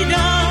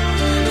החידה,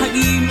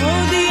 האם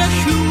עוד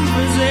ישוב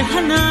זה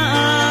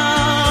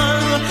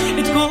הנער,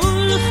 את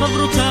כל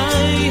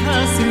חברותיי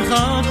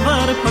השמחה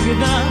כבר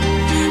פגדה,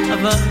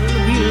 אבל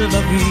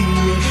בלבבי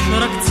יש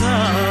רק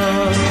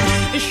צער.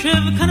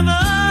 אשב כאן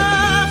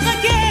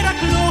וחכה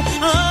רק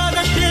לו, עד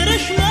אשר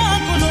אשמע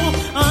קולו,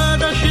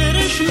 עד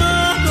אשר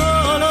אשמע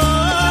קולו.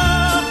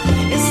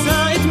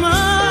 אשא את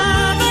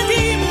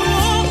מבטי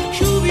מולו,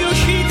 שוב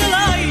יושיט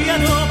אליי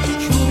ידו,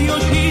 שוב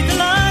יושיט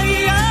אליי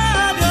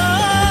ידו.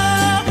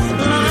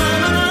 לה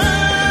לה לה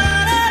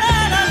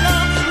לה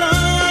לה לה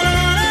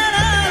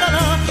לה לה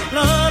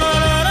לה לה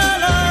לה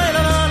לה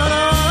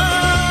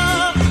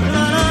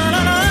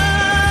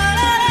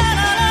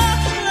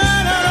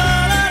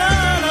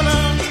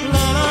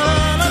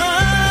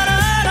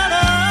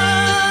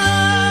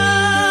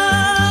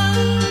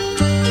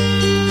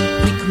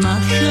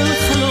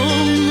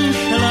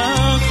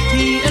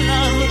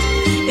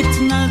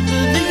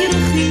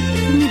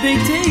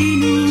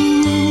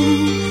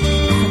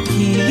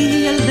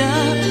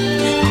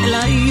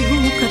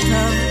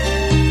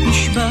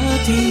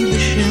אותי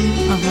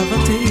בשם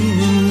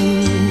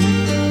אהבתנו.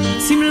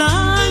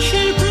 סמלה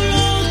של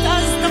פלוט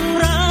אז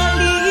תפרה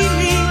לי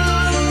אמי,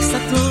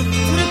 קסתות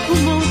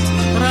רקומות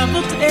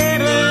רבות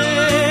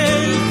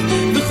ערך,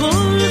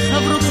 וכל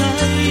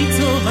חברותיי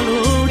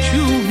צוהלות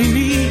שוב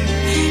עמי,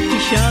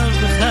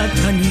 תשב אחד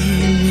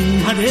אני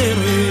מן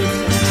הדרך.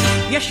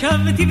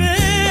 ישבתי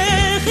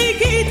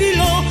וחיכיתי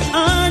לו,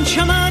 עד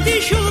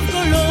שמעתי שוב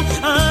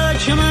קולו, עד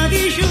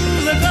שמעתי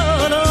שוב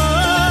קולו.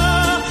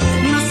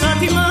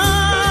 נסעתי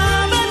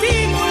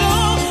מבטי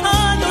מולו,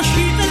 עד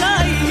הושיט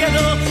אליי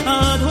ידו,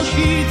 עד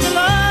הושיט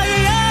אליי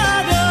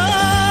ידו.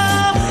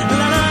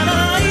 לה לה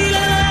לה לה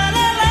לה לה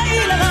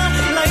לה לה לה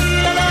לה לה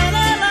לה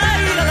לה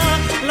לה.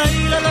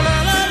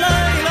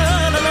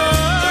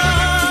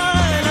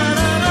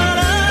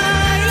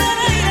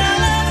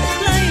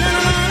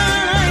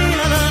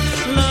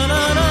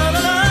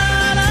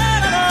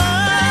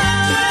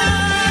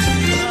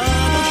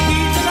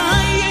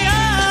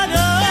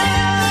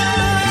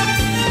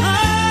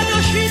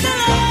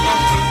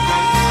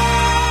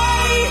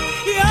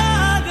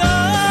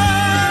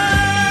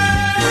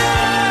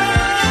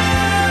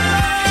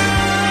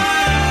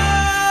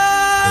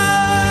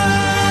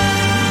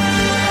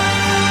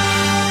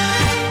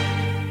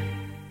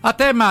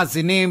 אתם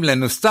מאזינים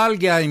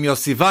לנוסטלגיה עם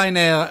יוסי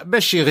ויינר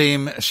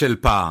בשירים של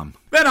פעם.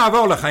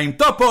 ונעבור לחיים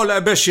טופול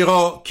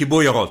בשירו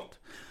כיבוי אורות.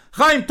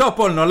 חיים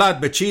טופול נולד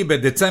ב-9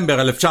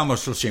 בדצמבר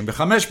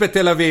 1935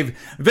 בתל אביב,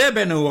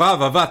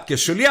 ובנעוריו עבד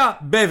כשוליה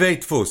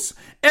בבית דפוס.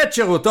 את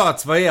שירותו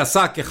הצבאי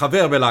עשה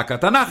כחבר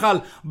בלהקת הנחל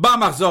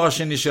במחזור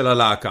השני של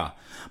הלהקה.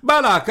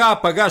 בלהקה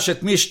פגש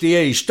את מי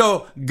שתהיה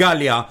אשתו,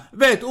 גליה,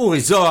 ואת אורי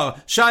זוהר,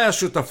 שהיה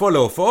שותפו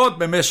להופעות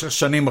במשך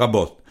שנים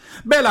רבות.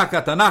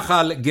 בלהקת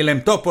הנחל גילם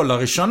טופול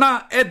לראשונה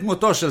את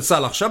דמותו של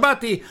סלח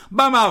שבתי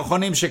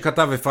במערכונים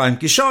שכתב אפרים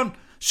קישון,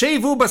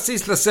 שהיוו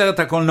בסיס לסרט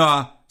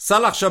הקולנוע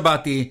סלח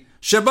שבתי,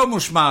 שבו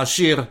מושמע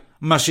השיר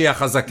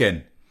משיח הזקן.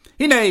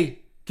 הנה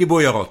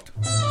כיבוי אורות.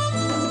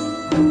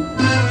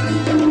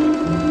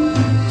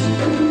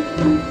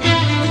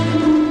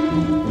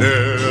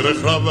 דרך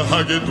רב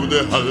הגדוד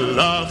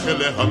הלך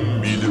אל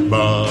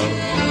המדבר,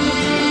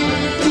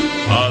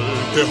 על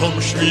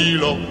תהום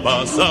שבילו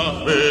פסח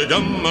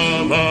וגם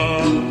עבר,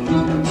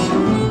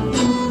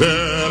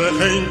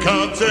 דרך אין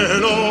קצה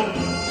לו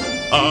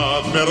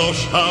עד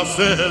מראש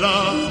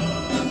הסלע,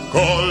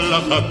 כל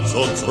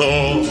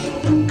החצוצרו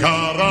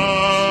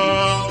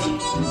קרא.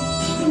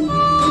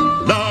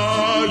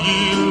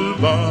 ליל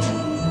בא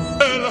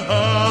אל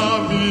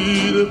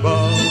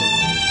המדבר,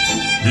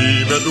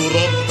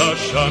 במדורות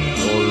עשן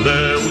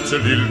עולה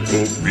וצליל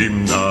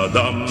טובים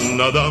נדם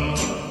נדם,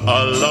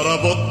 על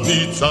הרבות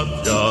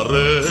ניצת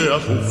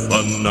ירח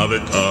ופנה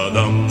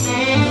וקדם.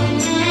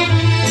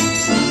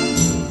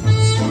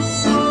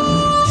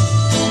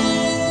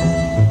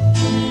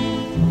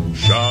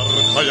 שר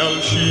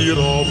חייל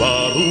שירו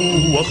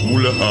ברוח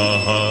מול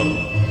ההר,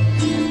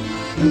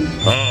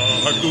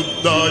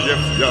 הגדוד עייף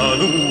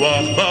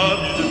ינוח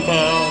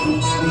במדבר,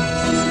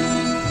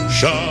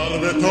 שר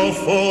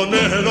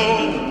וטופונה לו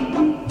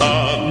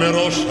עד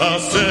מראש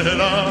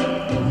הסלע,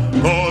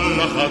 כל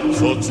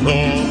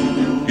החצוצרו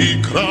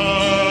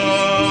יקרא.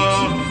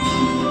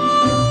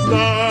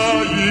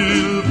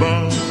 ליל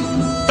בא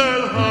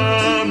אל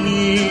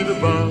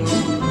המדבר,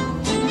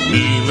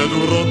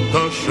 ממדורות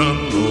עשן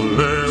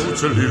עולה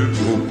וצליל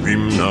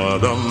טובים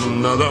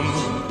נדם נדם,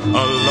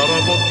 על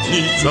הרבות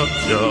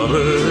ניצת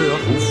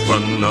ירח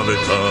ופנה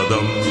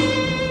וקדם.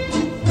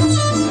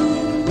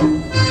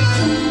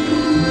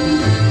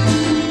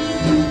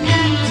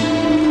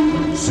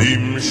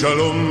 שים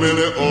שלום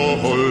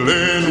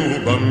לאוהלנו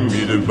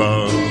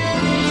במדבר,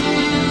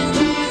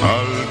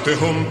 על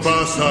תהום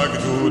פסק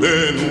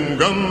גדודנו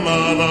גם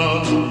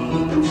עבר,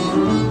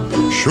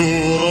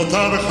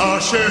 שורותיו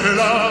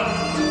חשלה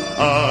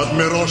עד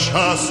מראש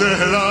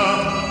הסלע,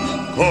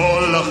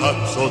 כל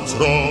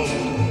החצוצרו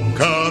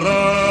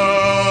קרא.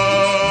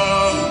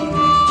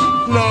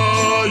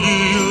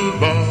 ליל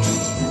בא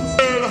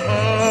אל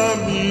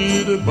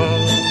המדבר,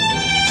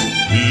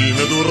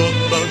 ממדורות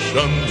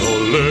עשן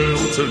עולה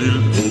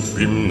וצליל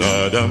טובים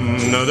נדם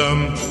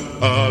נדם,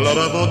 על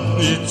הרבות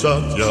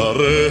ניצת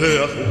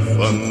ירח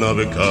ופנה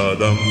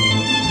וקדם.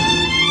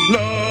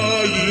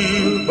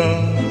 ליל בא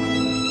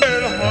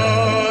אל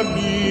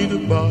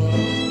המדבר,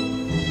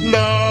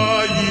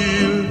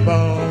 ליל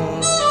בא.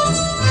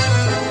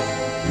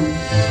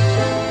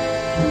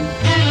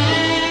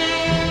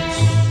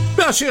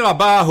 והשיר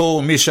הבא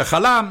הוא מי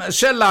שחלם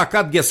של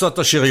להקת גייסות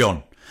השריון.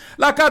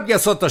 להקת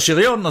גייסות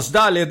השריון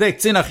נוסדה על ידי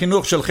קצין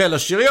החינוך של חיל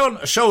השריון,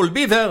 שאול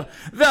ביבר,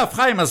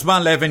 והפכה עם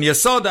הזמן לאבן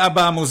יסוד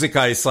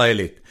במוזיקה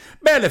הישראלית.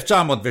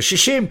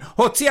 ב-1960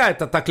 הוציאה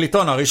את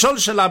התקליטון הראשון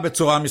שלה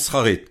בצורה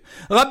מסחרית.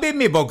 רבים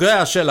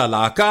מבוגריה של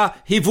הלהקה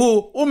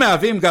היוו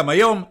ומהווים גם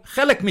היום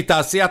חלק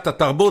מתעשיית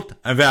התרבות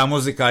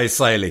והמוזיקה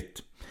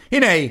הישראלית.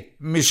 הנה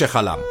מי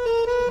שחלם.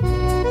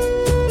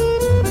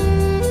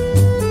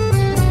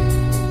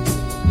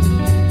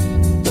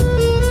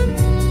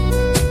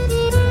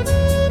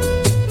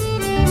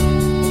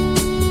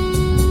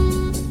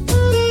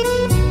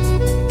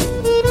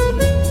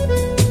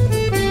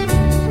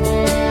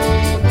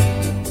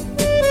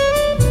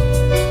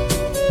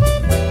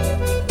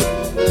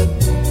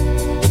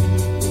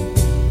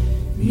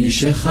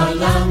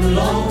 שחלם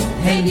לו,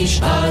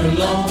 נשאר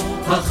לו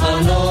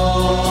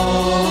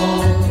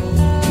החלום.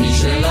 מי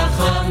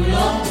שלחם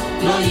לו,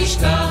 לא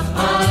ישכח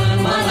על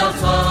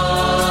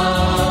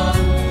מלאכיו.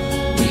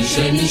 מי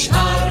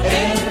שנשאר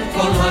ער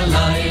כל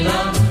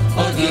הלילה,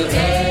 עוד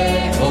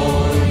יראה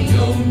אור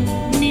יום.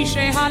 מי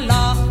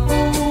שהלך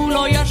הוא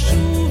לא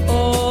ישוב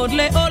עוד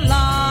לעולם.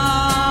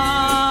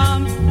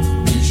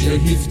 מי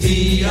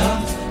שהבטיח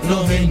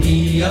לא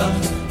הניח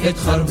את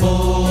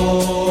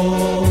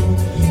חרבו.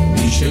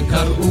 מי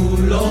שקראו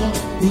לו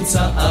הוא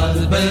צעד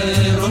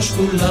בראש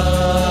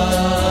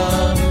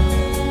כולם.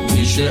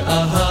 מי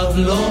שאהב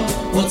לו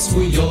עוד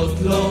צפויות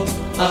לו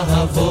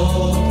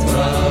אהבות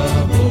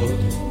רבות.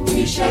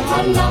 מי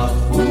שהלך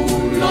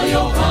הוא לא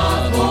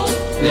יאהב עוד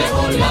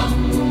לעולם.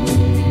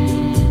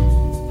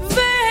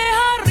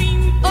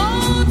 וההרים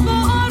עוד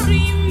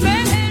בוערים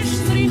באש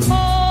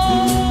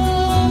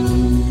זריחות,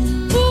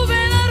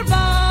 ובין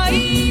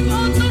ארבעים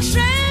עוד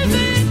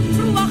נושבת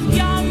רוח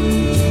ים.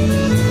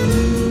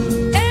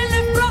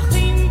 אלף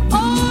פרחים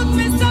עוד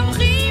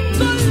משמחים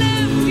כל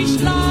לב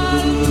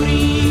בשלל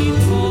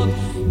פריחות.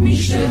 מי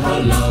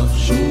שהלך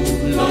שוב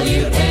לא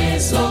יראה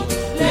זאת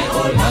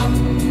לעולם.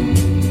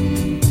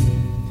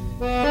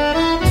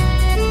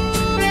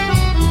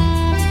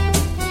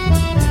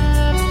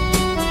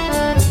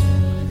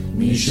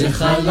 מי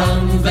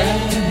שחלם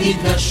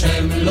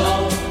והתגשם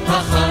לו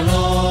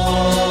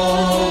החלום.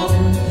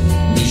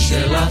 מי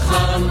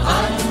שלחם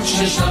עד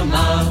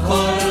ששמע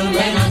קול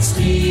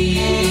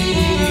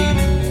מנצחים.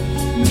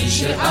 מי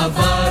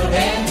שעבר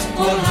את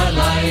כל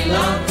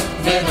הלילה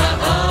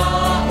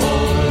וראה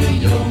אור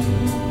יום.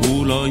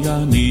 הוא לא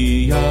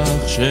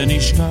יניח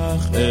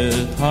שנשכח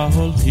את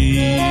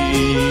ההולכים.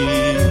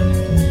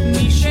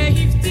 מי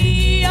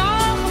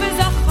שהבטיח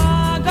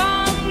וזכה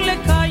גם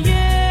לקיים.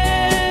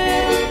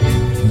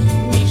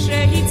 מי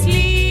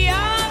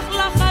שהצליח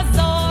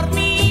לחזור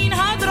מן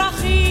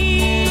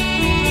הדרכים.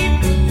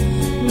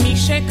 מי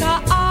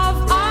שכאב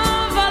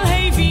אבל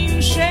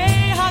הבין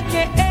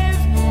שהכאב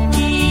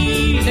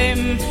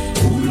אילם.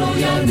 הוא לא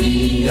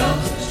יניח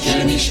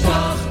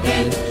שנשכח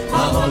את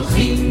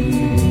ההולכים.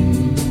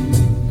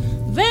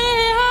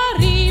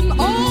 והרים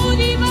עוד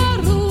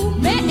יברו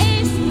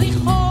באש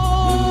זריחות,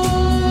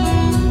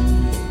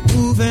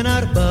 ובין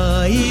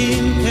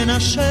ארבעים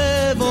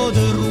תנשב עוד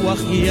רוח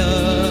ים.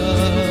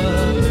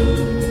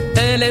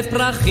 אלף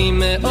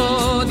פרחים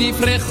עוד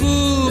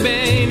יפרחו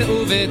בין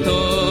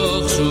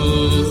ובתוך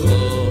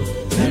שוחות.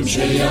 הם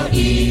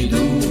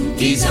שיעידו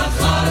כי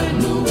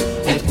זכרנו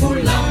את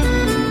כולם.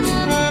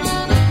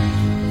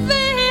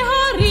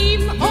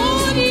 והרים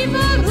עוד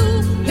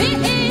יברו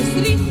באש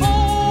זריחות,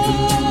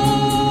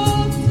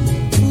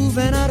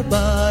 ובין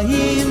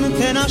ארבעים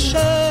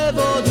תנשב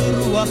עוד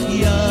רוח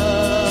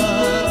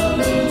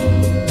ים.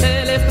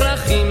 אלף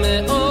פרחים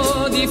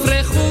עוד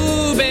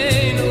יפרחו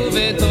בין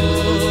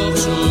ובתוך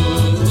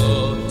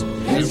שוחות.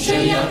 הם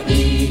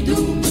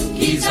שיעידו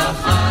כי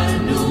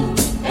זכרנו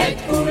את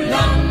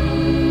כולם.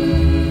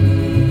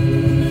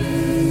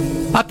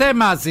 אתם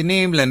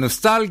מאזינים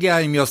לנוסטלגיה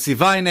עם יוסי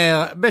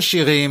ויינר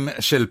בשירים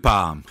של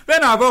פעם.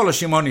 ונעבור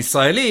לשמעון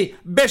ישראלי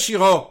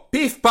בשירו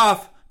פיף פף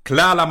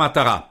כלל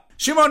המטרה.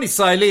 שמעון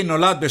ישראלי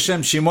נולד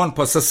בשם שמעון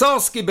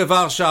פוססורסקי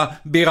בוורשה,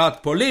 בירת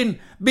פולין,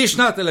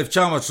 בשנת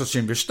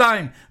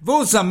 1932,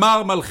 והוא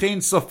זמר,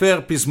 מלחין, סופר,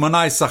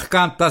 פזמונאי,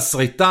 שחקן,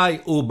 תסריטאי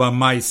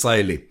ובמאי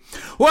ישראלי.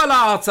 הוא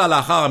עלה ארצה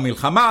לאחר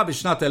המלחמה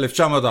בשנת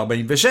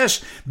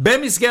 1946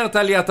 במסגרת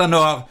עליית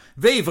הנוער,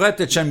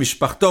 ועברת את שם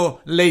משפחתו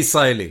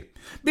לישראלי.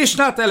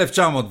 בשנת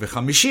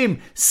 1950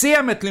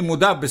 סיים את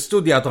לימודיו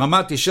בסטודיו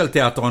הדרמטי של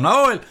תיאטרון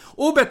האוהל,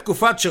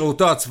 ובתקופת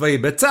שירותו הצבאי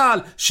בצה"ל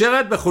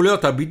שירת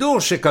בחוליות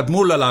הבידור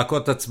שקדמו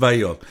ללהקות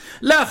הצבאיות.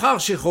 לאחר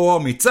שחרורו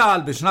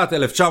מצה"ל בשנת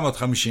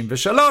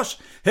 1953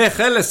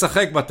 החל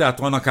לשחק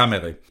בתיאטרון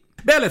הקאמרי.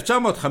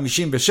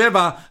 ב-1957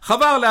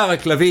 חבר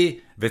לאריק לוי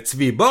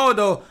וצבי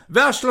בורדו,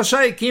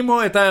 והשלושה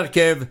הקימו את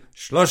ההרכב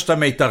שלושת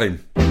המיתרים.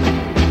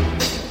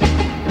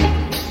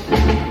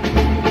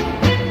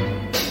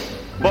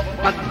 בוא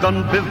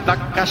אדון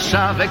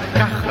בבקשה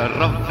וכך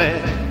רובה,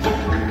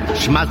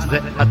 שמע זה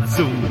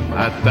עצום,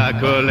 אתה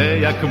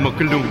קולע כמו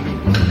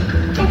כלום.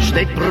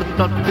 שתי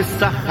פרוטות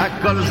בסך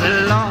הכל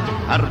זה לא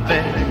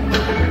הרבה,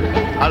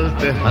 אל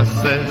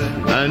תהסס,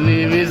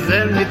 אני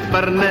מזה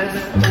מתפרנס.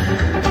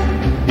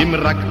 אם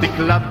רק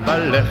תקלע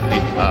בלחי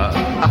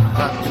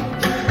האחת,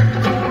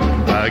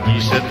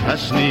 תגיש את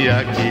השנייה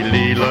כי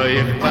לי לא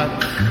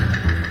אכפת.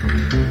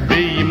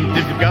 ואם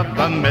תפגע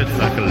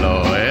במצח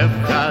לא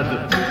אחד,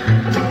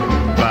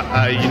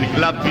 בעין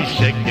גלבי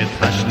שקט,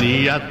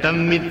 השנייה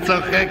תמיד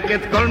צוחקת.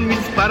 כל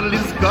מספר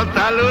לזכות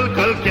עלול,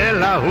 כל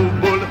קלע הוא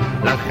בול,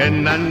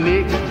 לכן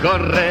אני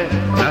קורא,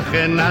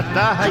 לכן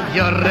אתה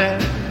היורה.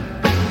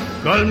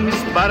 כל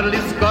מספר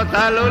לזכות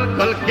עלול,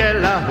 כל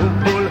קלע הוא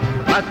בול,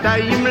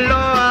 200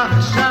 לא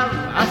עכשיו,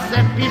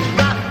 עשה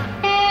פיפה.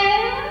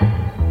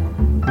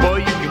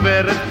 בואי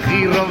גברת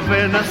חירו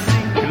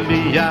ונסיק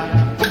לי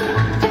יד,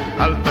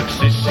 אל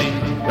תקשישי,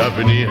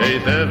 כבני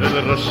היטב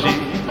אל ראשי.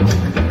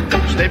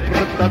 שתי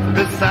פרוטות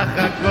בסך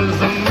הכל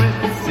זו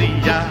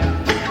מציאה.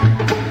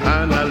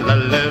 אנה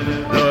ללב,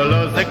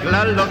 לא, זה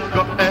כלל לא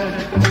כואב.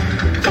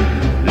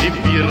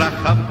 ליבי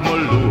רחב כמו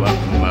לוח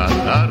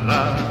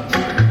מטרה.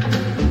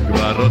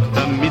 גברות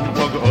תמיד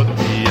פוגעות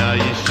ביה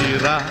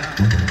ישירה.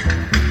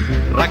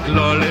 רק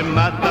לא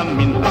למטה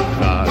מן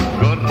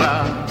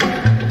החגורה.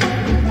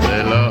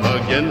 זה לא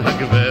הוגן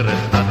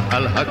הגברת, את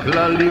על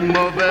הכללים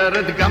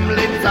עוברת. גם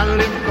ליצן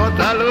לבכות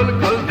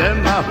עלול כל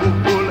דמה הוא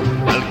בול.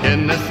 על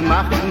כן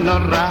אשמח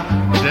נורא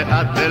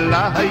שאת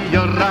אלה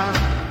היורה.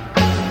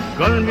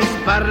 כל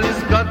מספר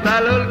לזכות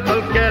עלול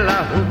כל קלע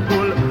הוא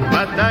בול.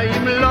 מתי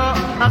אם לא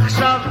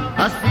עכשיו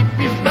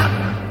עשיתי פתח.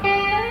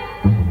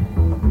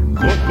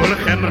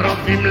 כולכם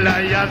רובים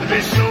ליד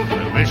ושוב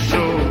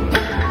ושוב.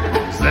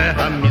 זה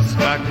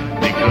המשחק,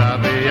 נקרא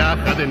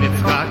ביחד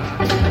נצחק.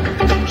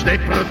 שתי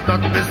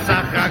פרוטות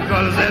בסך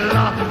הכל זה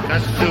לא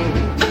חשוב.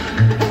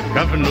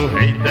 כוונו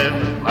היטב,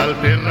 אל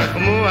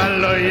תרחמו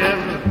על אויב.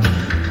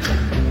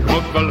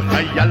 כמו כל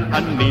חייל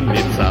אני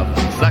ניצב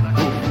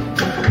זקוף.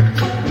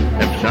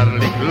 אפשר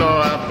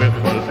לקלוע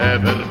בכל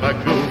עבר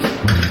בגוף.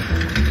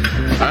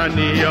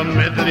 אני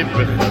עומד לי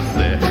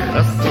בחזה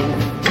חשוף.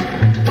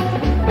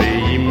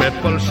 ואם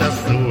אפול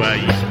שסוע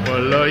ישפול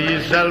לא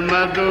ישאל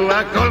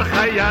מדוע. כל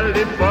חייל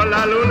ליפול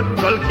עלול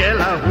כל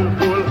קלע הוא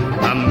בול.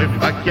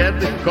 המפקד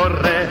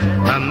קורא,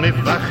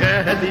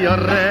 המפחד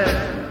יורה.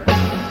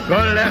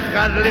 כל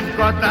אחד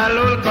לבכות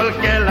עלול כל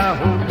קלע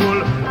הוא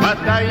בול.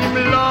 מתי אם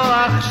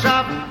לא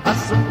עכשיו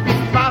עשו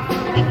פיפף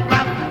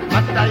פיפף.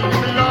 מתי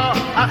אם לא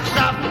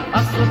עכשיו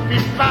עשו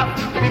פיפף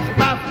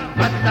פיפף.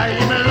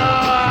 מתי אם לא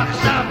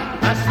עכשיו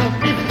עשו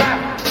פיפף.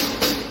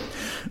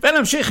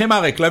 ונמשיך עם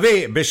אריק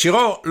לוי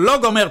בשירו לא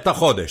גומר את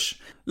החודש.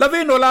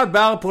 לוי נולד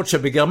בארפורט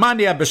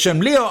שבגרמניה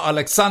בשם ליאו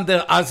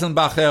אלכסנדר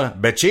אייזנבכר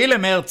ב-9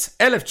 למרץ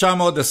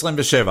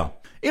 1927.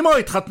 אמו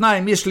התחתנה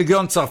עם איש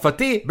לגיון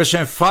צרפתי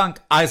בשם פרנק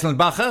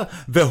אייזנבכר,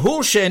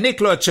 והוא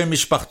שהעניק לו את שם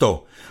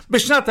משפחתו.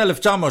 בשנת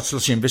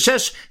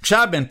 1936,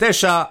 כשהיה בן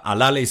 9,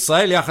 עלה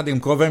לישראל יחד עם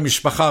קרובי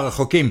משפחה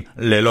רחוקים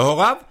ללא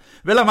הוריו,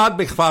 ולמד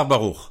בכפר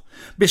ברוך.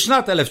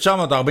 בשנת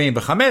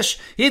 1945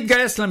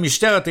 התגייס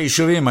למשטרת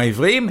היישובים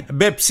העבריים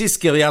בבסיס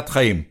קריית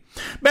חיים.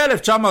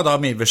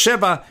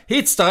 ב-1947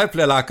 הצטרף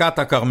ללהקת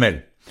הכרמל.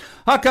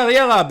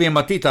 הקריירה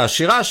הבימתית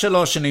העשירה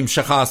שלו,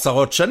 שנמשכה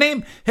עשרות שנים,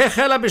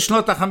 החלה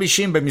בשנות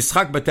ה-50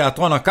 במשחק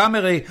בתיאטרון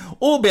הקאמרי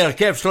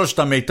ובהרכב שלושת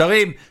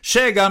המיתרים,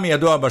 שגם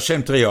ידוע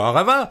בשם טריו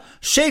ערבה,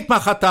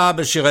 שהתמחתה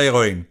בשירי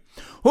רועים.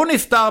 הוא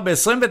נפטר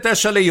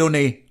ב-29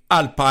 ליוני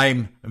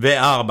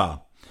 2004.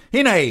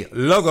 הנה היא,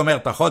 לא גומר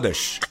את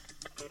החודש.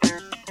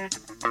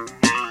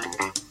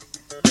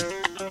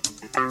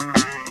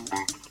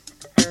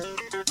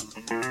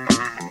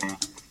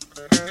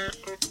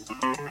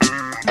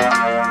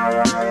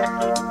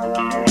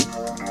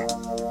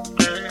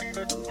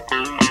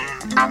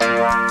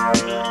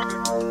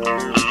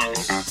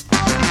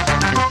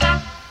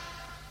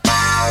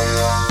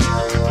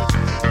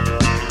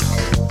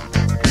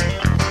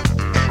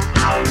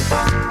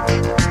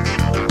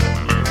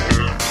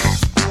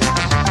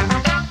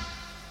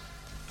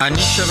 אני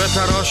שווה את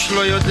הראש, לא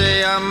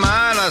יודע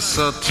מה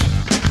לעשות,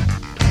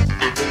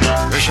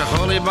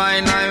 ושחור לי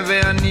בעיניים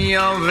ואני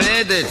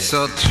עובד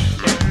עצות,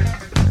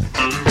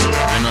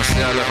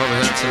 ונוסע לחוב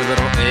הרצל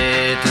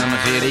ורואה את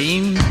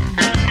המחירים,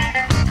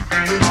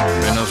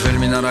 ונופל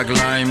מן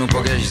הרגליים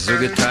ופוגש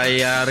זוג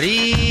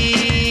תיירים,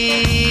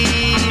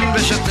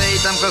 ושותה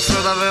איתם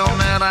כוסודה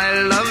ואומר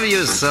I love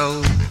you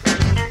so,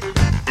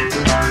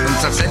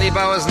 ומצחצה לי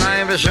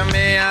באוזניים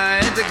ושומע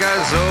את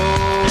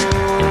גזוז,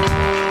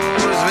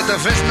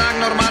 ותופס נהג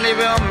נורמלי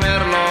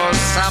ואומר לו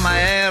סע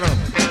מהר,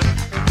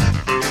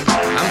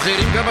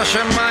 המחירים כבר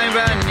בשמיים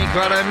ואני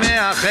כבר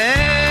מאחר,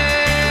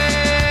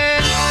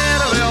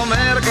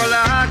 ואומר כל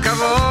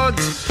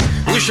הכבוד,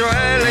 הוא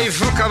שואל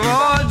איפה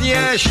כבוד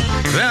יש,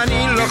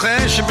 ואני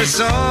לוחש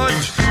בסוד,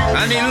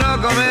 אני לא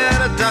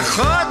גומר את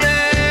החודש,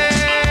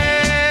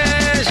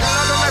 לא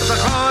גומר את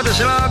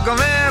החודש, לא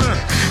גומר,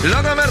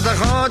 לא גומר את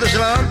החודש,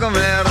 לא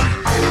גומר,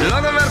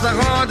 לא גומר את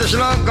החודש,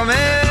 לא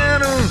גומר,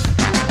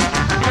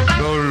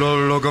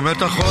 לא גומר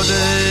את החודש.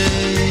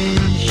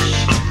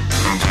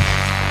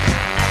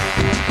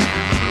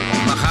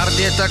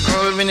 מכרתי את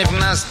הכל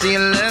ונכנסתי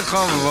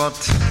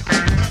לחובות,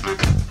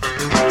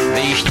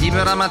 ואשתי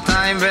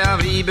ברמתיים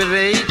ואבי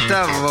בבית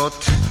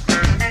אבות,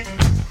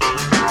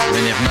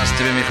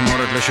 ונכנסתי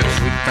במכמורת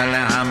לשותפות על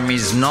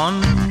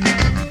המזנון,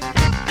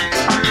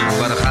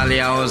 וברכה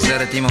לי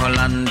העוזרת עם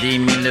הולנדי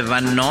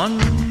מלבנון,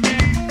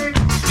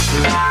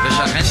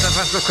 ושכן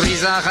תפס לו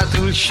קריזה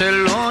החתול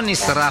שלו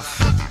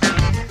נשרף,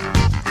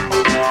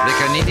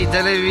 וקניתי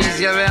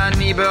טלוויזיה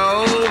ואני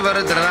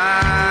באוברדרפט,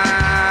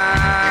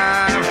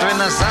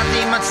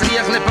 ונסעתי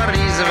מצליח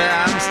לפריז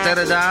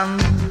ואמסטרדם,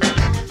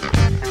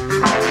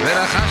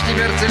 ורכשתי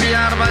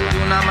בהרצליה 4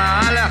 דונם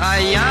על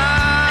הים,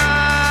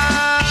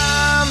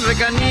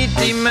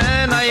 וקניתי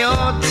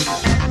מניות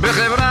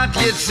בחברת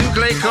ייצוא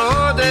כלי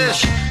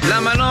קודש,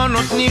 למה לא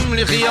נותנים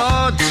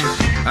לחיות,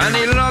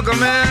 אני לא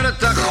גומר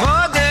את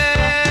החודש,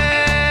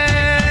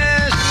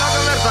 לא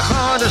גומר את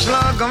החודש,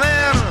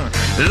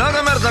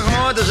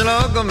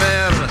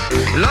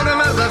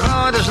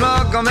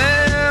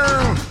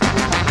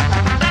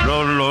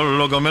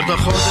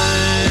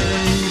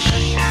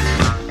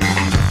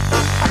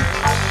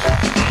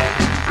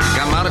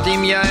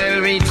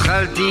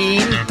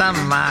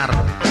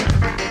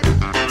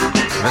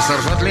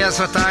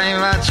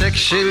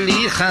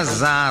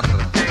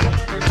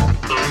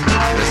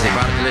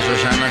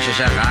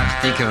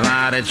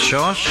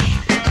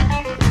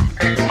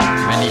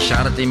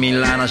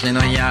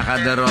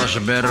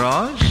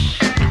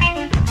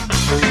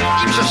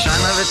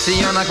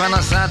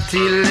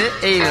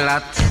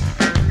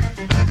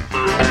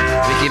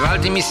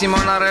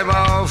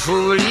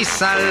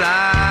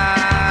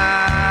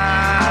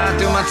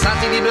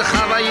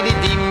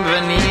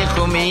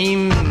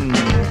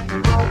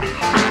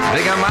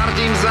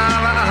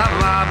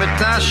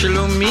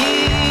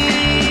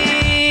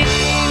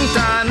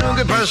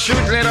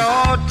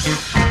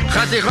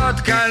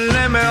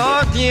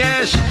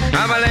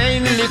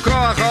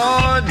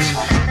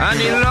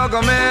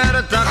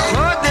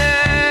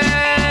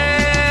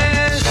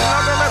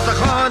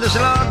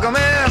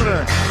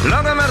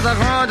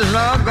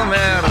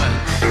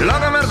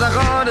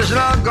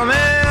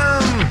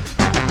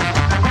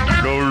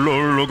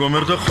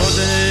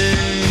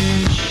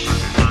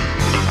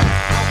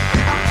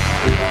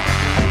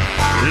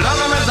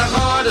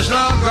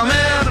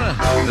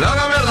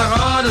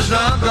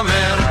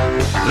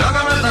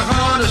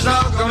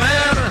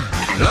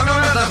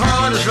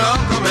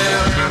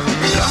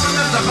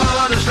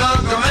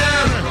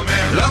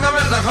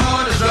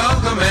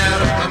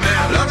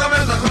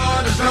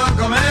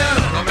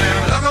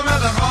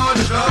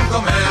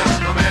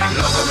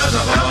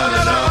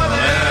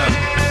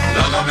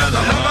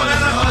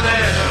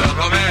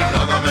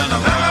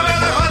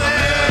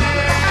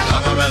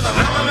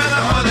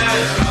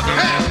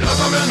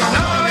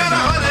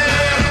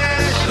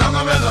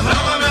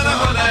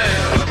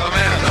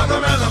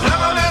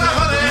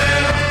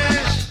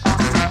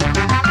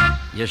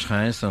 יש לך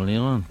 10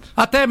 לירות?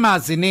 אתם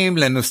מאזינים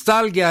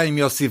לנוסטלגיה עם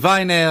יוסי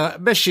ויינר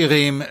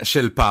בשירים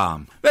של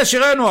פעם.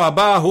 ושירנו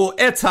הבא הוא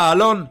עץ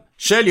האלון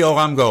של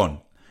יורם גאון.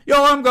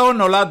 יורם גאון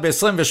נולד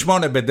ב-28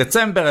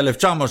 בדצמבר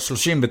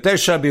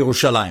 1939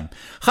 בירושלים.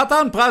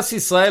 חתן פרס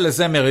ישראל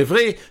לזמר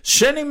עברי,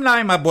 שנמנה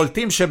עם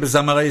הבולטים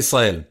שבזמרי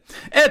ישראל.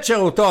 את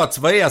שירותו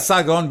הצבאי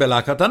עשה גאון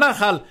בלהקת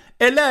הנחל,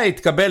 אליה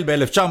התקבל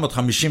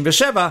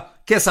ב-1957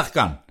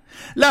 כשחקן.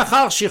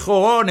 לאחר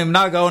שחרורו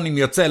נמנה גאון עם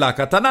יוצאי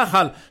להקת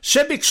הנחל,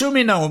 שביקשו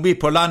מנעמי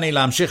פולני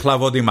להמשיך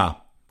לעבוד עמה.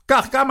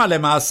 כך קמה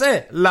למעשה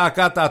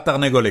להקת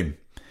התרנגולים.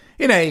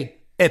 הנה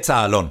עץ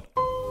האלון.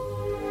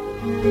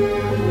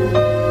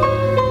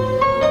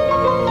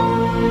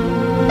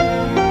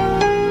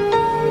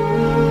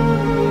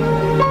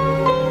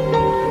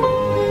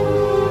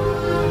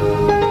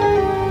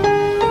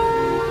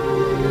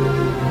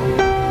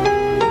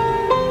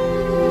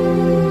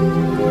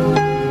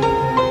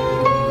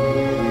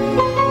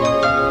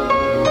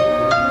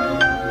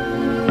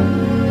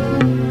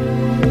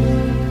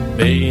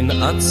 בין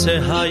עצי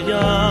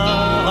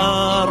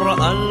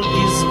היער על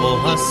גזעו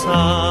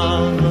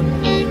הסר,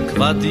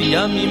 כבד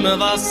ימים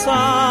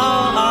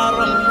וסער,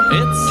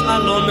 עץ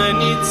אלון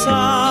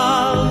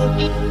ניצר.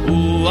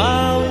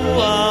 וואה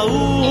וואה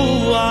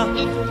וואה,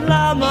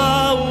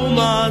 למה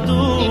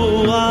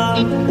ומדוע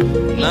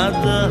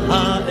נד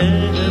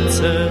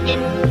העצב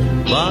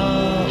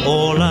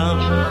בעולם?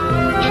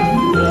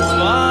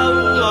 וואה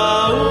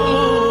וואה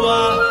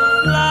וואה,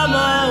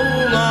 למה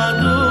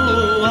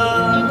ומדוע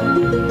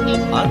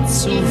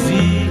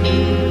עצובים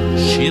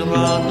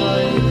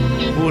שיריי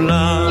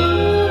כולם?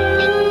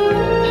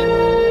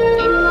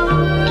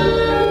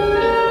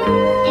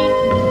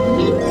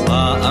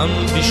 פעם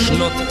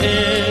בשנות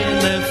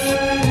 1000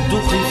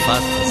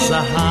 דוכיפת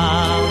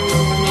זהב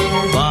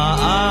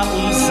באה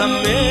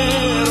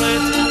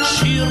ומזמרת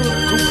שיר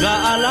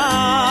גאלה.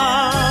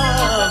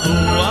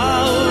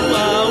 וואו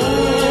וואו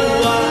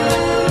וואו,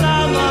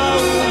 למה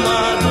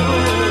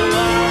ומדוע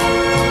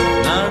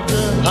נד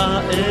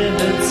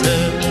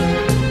העצב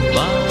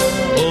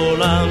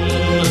בעולם?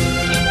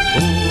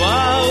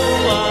 וואו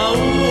וואו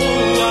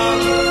וואו,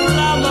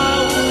 למה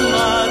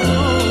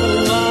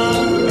ומדוע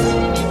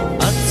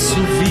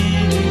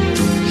עצובים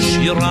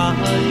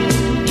שיריי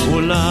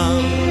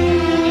כולם?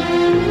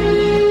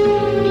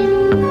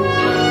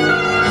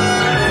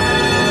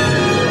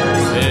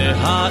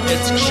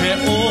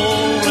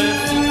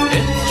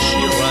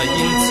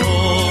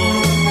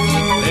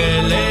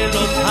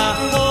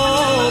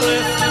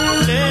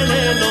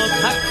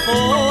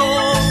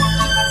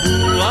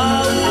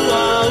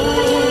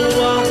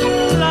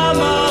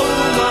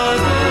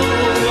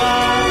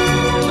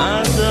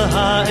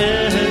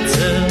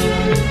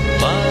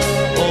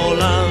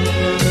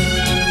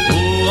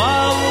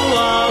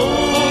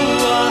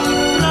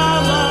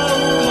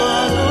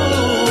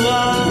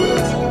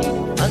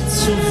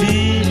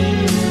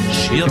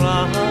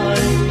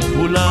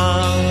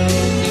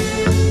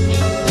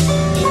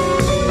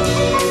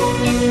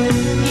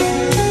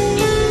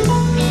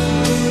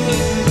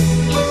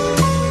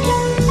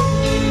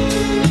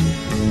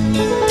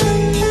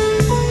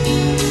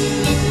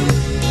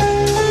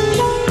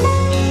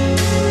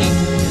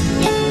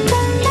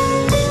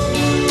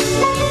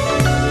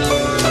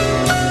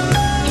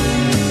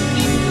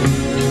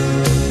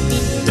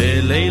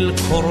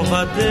 אור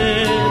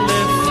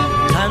ודלף,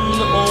 כאן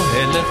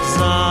אוהל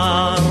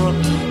אכזר,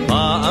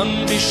 פעם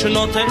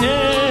בשנות 1000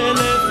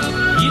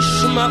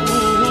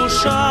 ישמעו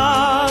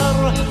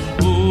שר,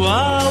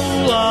 וואה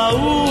וואה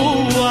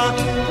וואה,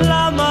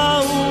 למה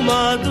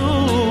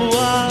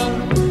ומדוע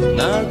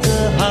נד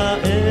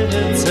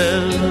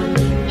העצב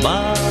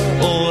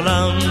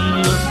בעולם,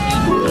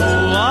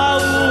 וואה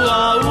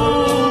וואה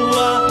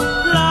וואה,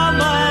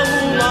 למה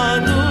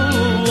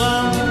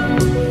ומדוע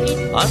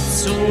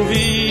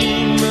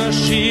עצובים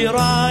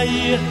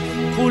שיריי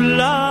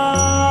כולם.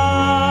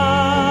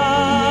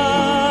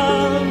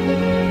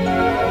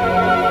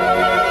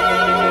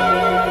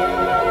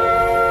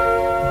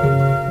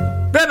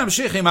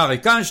 ונמשיך עם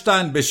אריק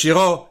איינשטיין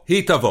בשירו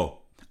 "היא תבוא".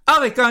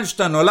 אריק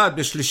איינשטיין נולד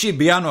ב3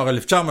 בינואר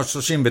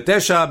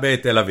 1939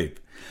 בתל אביב.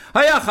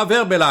 היה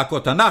חבר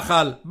בלהקות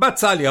הנחל,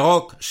 בצל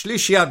ירוק,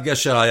 שלישיית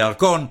גשר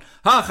הירקון,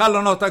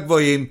 החלונות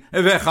הגבוהים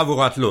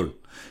וחבורת לול.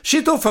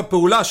 שיתוף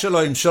הפעולה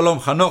שלו עם שלום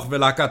חנוך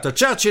ולהקת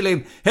הצ'רצ'ילים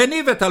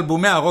הניב את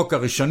אלבומי הרוק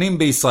הראשונים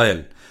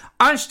בישראל.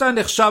 איינשטיין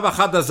נחשב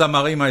אחד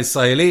הזמרים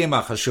הישראלים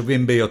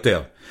החשובים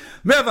ביותר.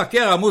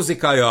 מבקר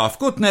המוזיקה יואב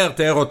קוטנר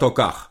תיאר אותו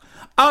כך: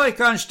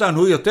 אריק איינשטיין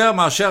הוא יותר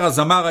מאשר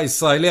הזמר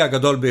הישראלי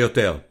הגדול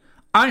ביותר.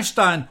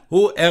 איינשטיין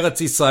הוא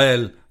ארץ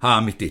ישראל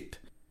האמיתית.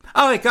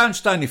 אריק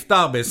איינשטיין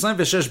נפטר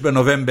ב-26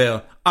 בנובמבר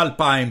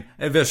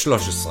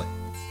 2013.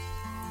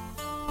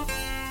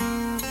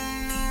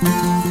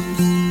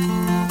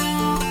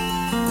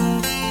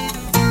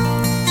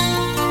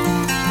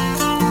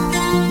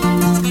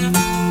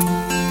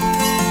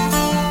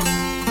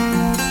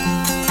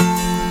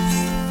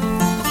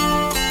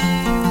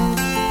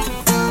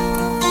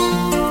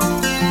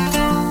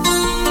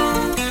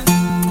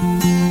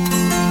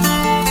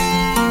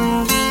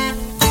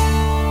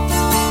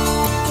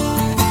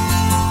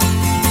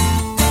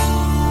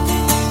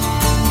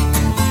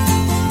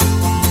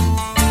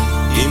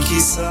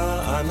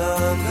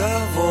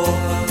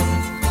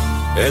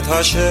 את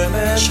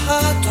השמש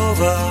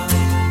הטובה,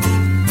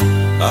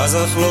 אז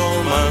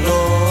אחלום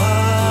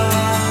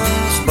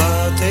הנוח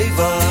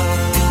בתיבה.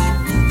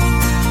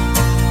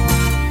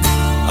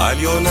 על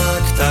יונה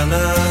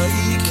קטנה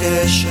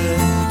עיקשת,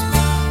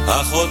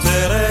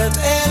 החותרת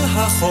אל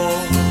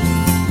החור,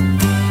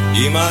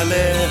 עם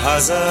עלי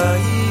הזית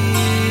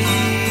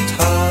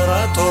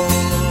הרטוב.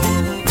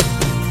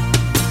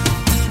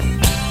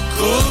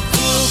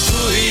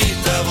 קוקו היא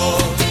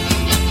תבוא,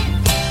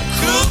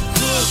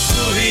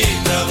 היא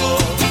תבוא,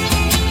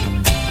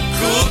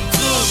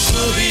 קוקו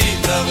היא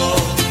תבוא,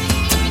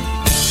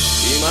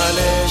 עם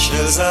עלה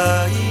של זית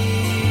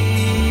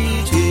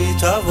היא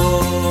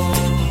תבוא.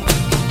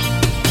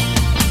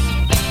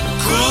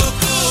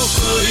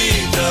 קוקו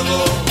היא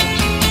תבוא,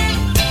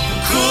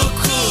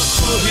 קוקו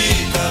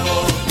היא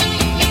תבוא,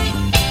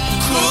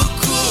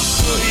 קוקו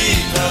היא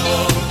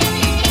תבוא,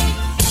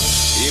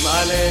 עם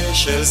עלה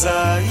של זית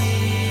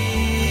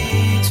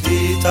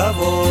היא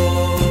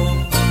תבוא.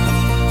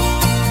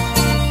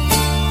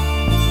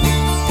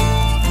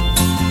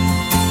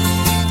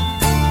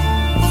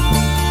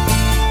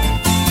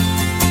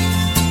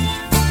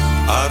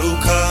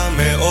 ארוכה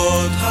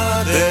מאוד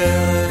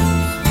הדרך,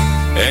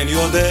 אין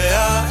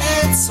יודע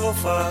את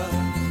סופה,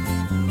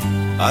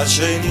 עד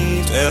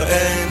שנית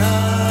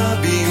אראנה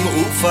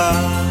במעופה.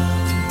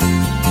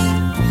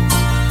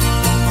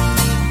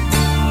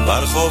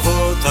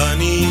 ברחובות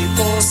אני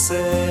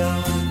פוסע,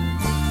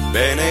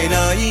 בין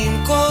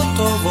עיניים כה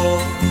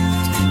טובות,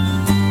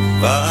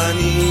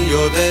 ואני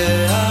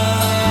יודע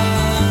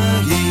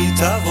היא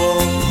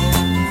תבוא.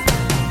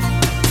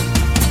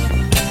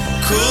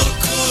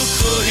 קוקו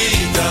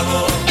היא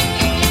תבוא,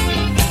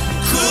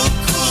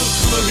 קוקו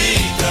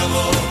היא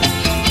תבוא,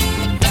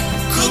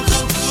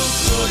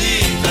 קוקו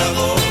היא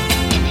תבוא,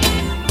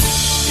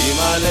 עם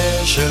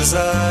עלה של זית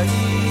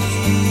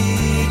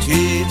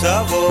היא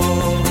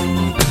תבוא.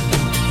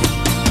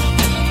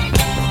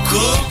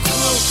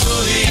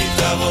 קוקו היא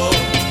תבוא,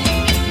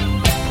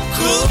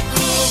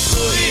 קוקו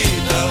היא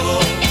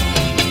תבוא,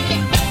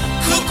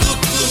 קוקו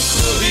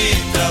היא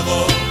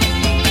תבוא,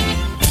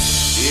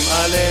 עם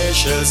עלה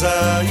של זית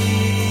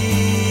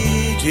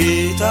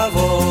היא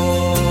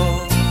תבוא,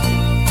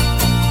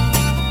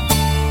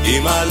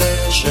 עם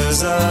עלה של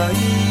זית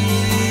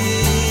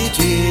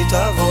היא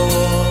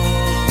תבוא.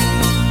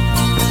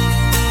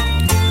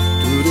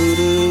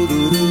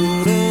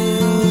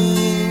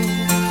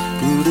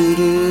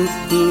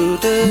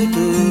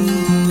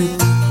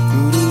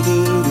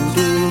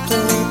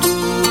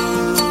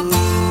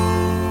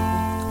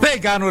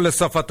 והגענו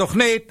לסוף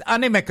התוכנית,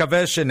 אני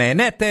מקווה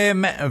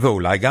שנהנתם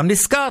ואולי גם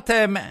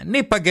נזכרתם.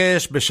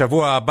 ניפגש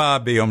בשבוע הבא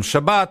ביום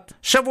שבת.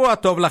 שבוע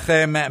טוב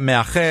לכם,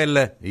 מאחל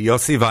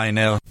יוסי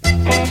ויינר.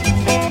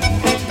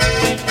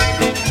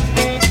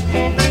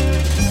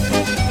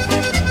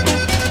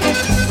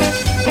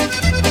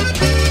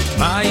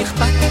 מה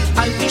אכפת?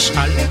 אל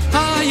תשאל,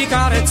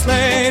 העיקר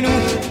אצלנו,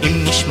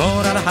 אם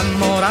נשמור על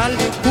המורל,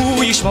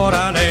 הוא ישמור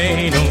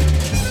עלינו.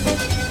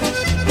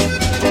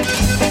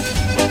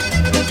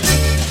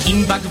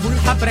 אם בגבול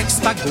הברקס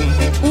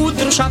פגום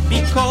ודרושה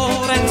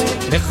ביקורת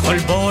לכל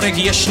בורג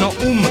יש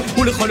נאום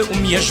ולכל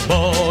אום יש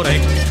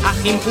בורג אך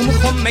אם אום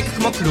חומק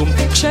כמו כלום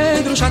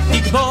כשדרושת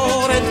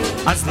תגבורת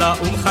אז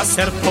לאום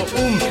חסר פה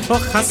אום או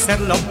חסר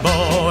לו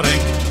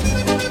בורג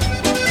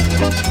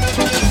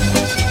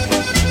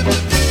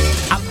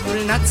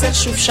נצר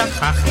שוב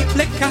שכח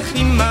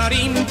לקחים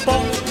מרים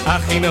פה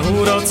אך אם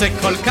הוא רוצה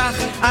כל כך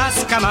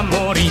אז כמה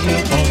מורים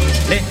פה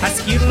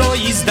להזכיר לו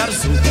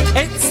יזדרזו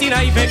את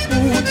סיני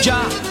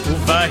ואוג'ה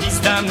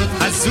ובהזדמנות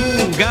הזו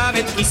גם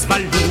את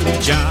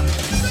כיספלוג'ה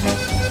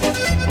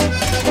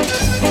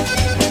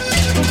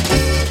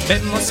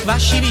במוסקבה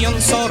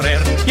שוויון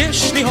שורר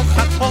יש לי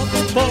הוכחות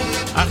פה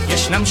אך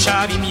ישנם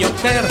שווים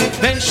יותר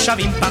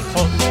ושווים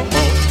פחות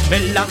פה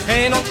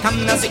ולכן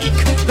אותם נזעיק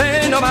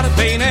ונאמר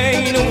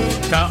בינינו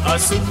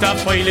תעשו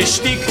תפוי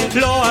לשתיק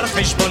לא על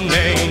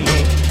חשבוננו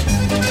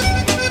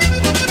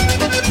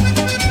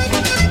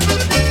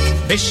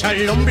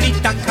בשלום בלי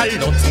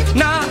תקלות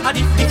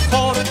נעדיף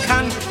לבחור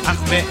כאן אך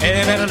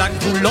מעבר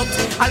לגבולות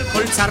על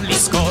כל צר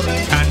לזכור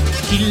כאן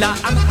כי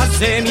לעם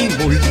הזה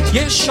ממול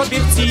יש עוד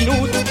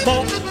ברצינות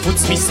פה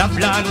חוץ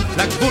מסבלנות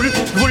לגבול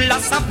גבול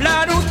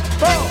לסבלנות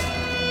פה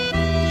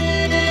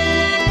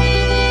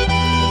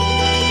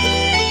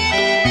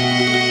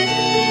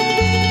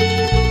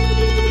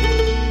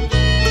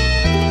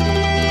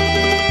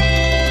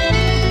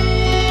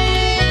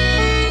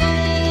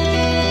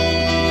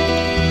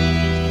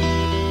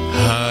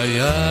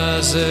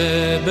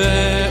זה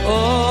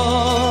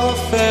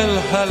באופל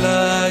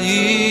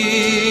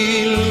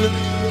הליל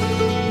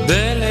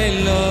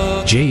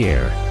בלילות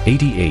J-Air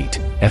 88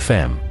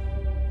 FM.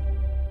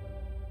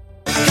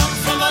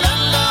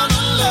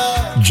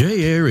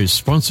 J-Air is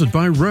sponsored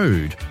by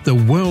Rode, the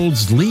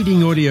world's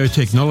leading audio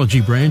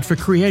technology brand for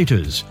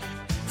creators.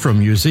 From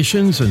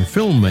musicians and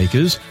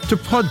filmmakers to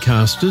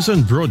podcasters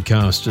and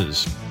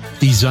broadcasters.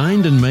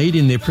 Designed and made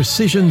in their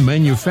precision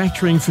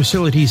manufacturing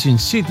facilities in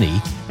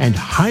Sydney and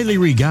highly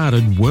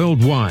regarded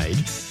worldwide,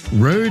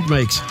 Rode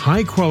makes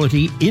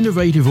high-quality,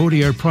 innovative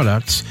audio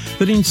products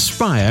that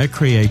inspire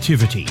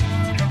creativity.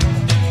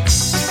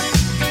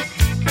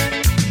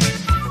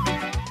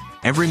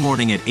 Every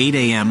morning at 8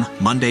 a.m.,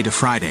 Monday to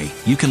Friday,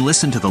 you can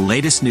listen to the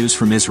latest news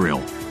from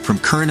Israel, from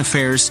current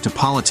affairs to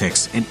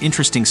politics and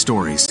interesting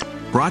stories.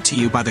 Brought to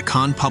you by the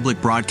Khan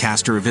Public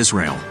Broadcaster of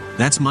Israel.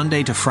 That's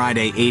Monday to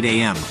Friday, 8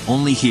 a.m.,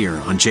 only here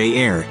on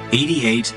J-Air 88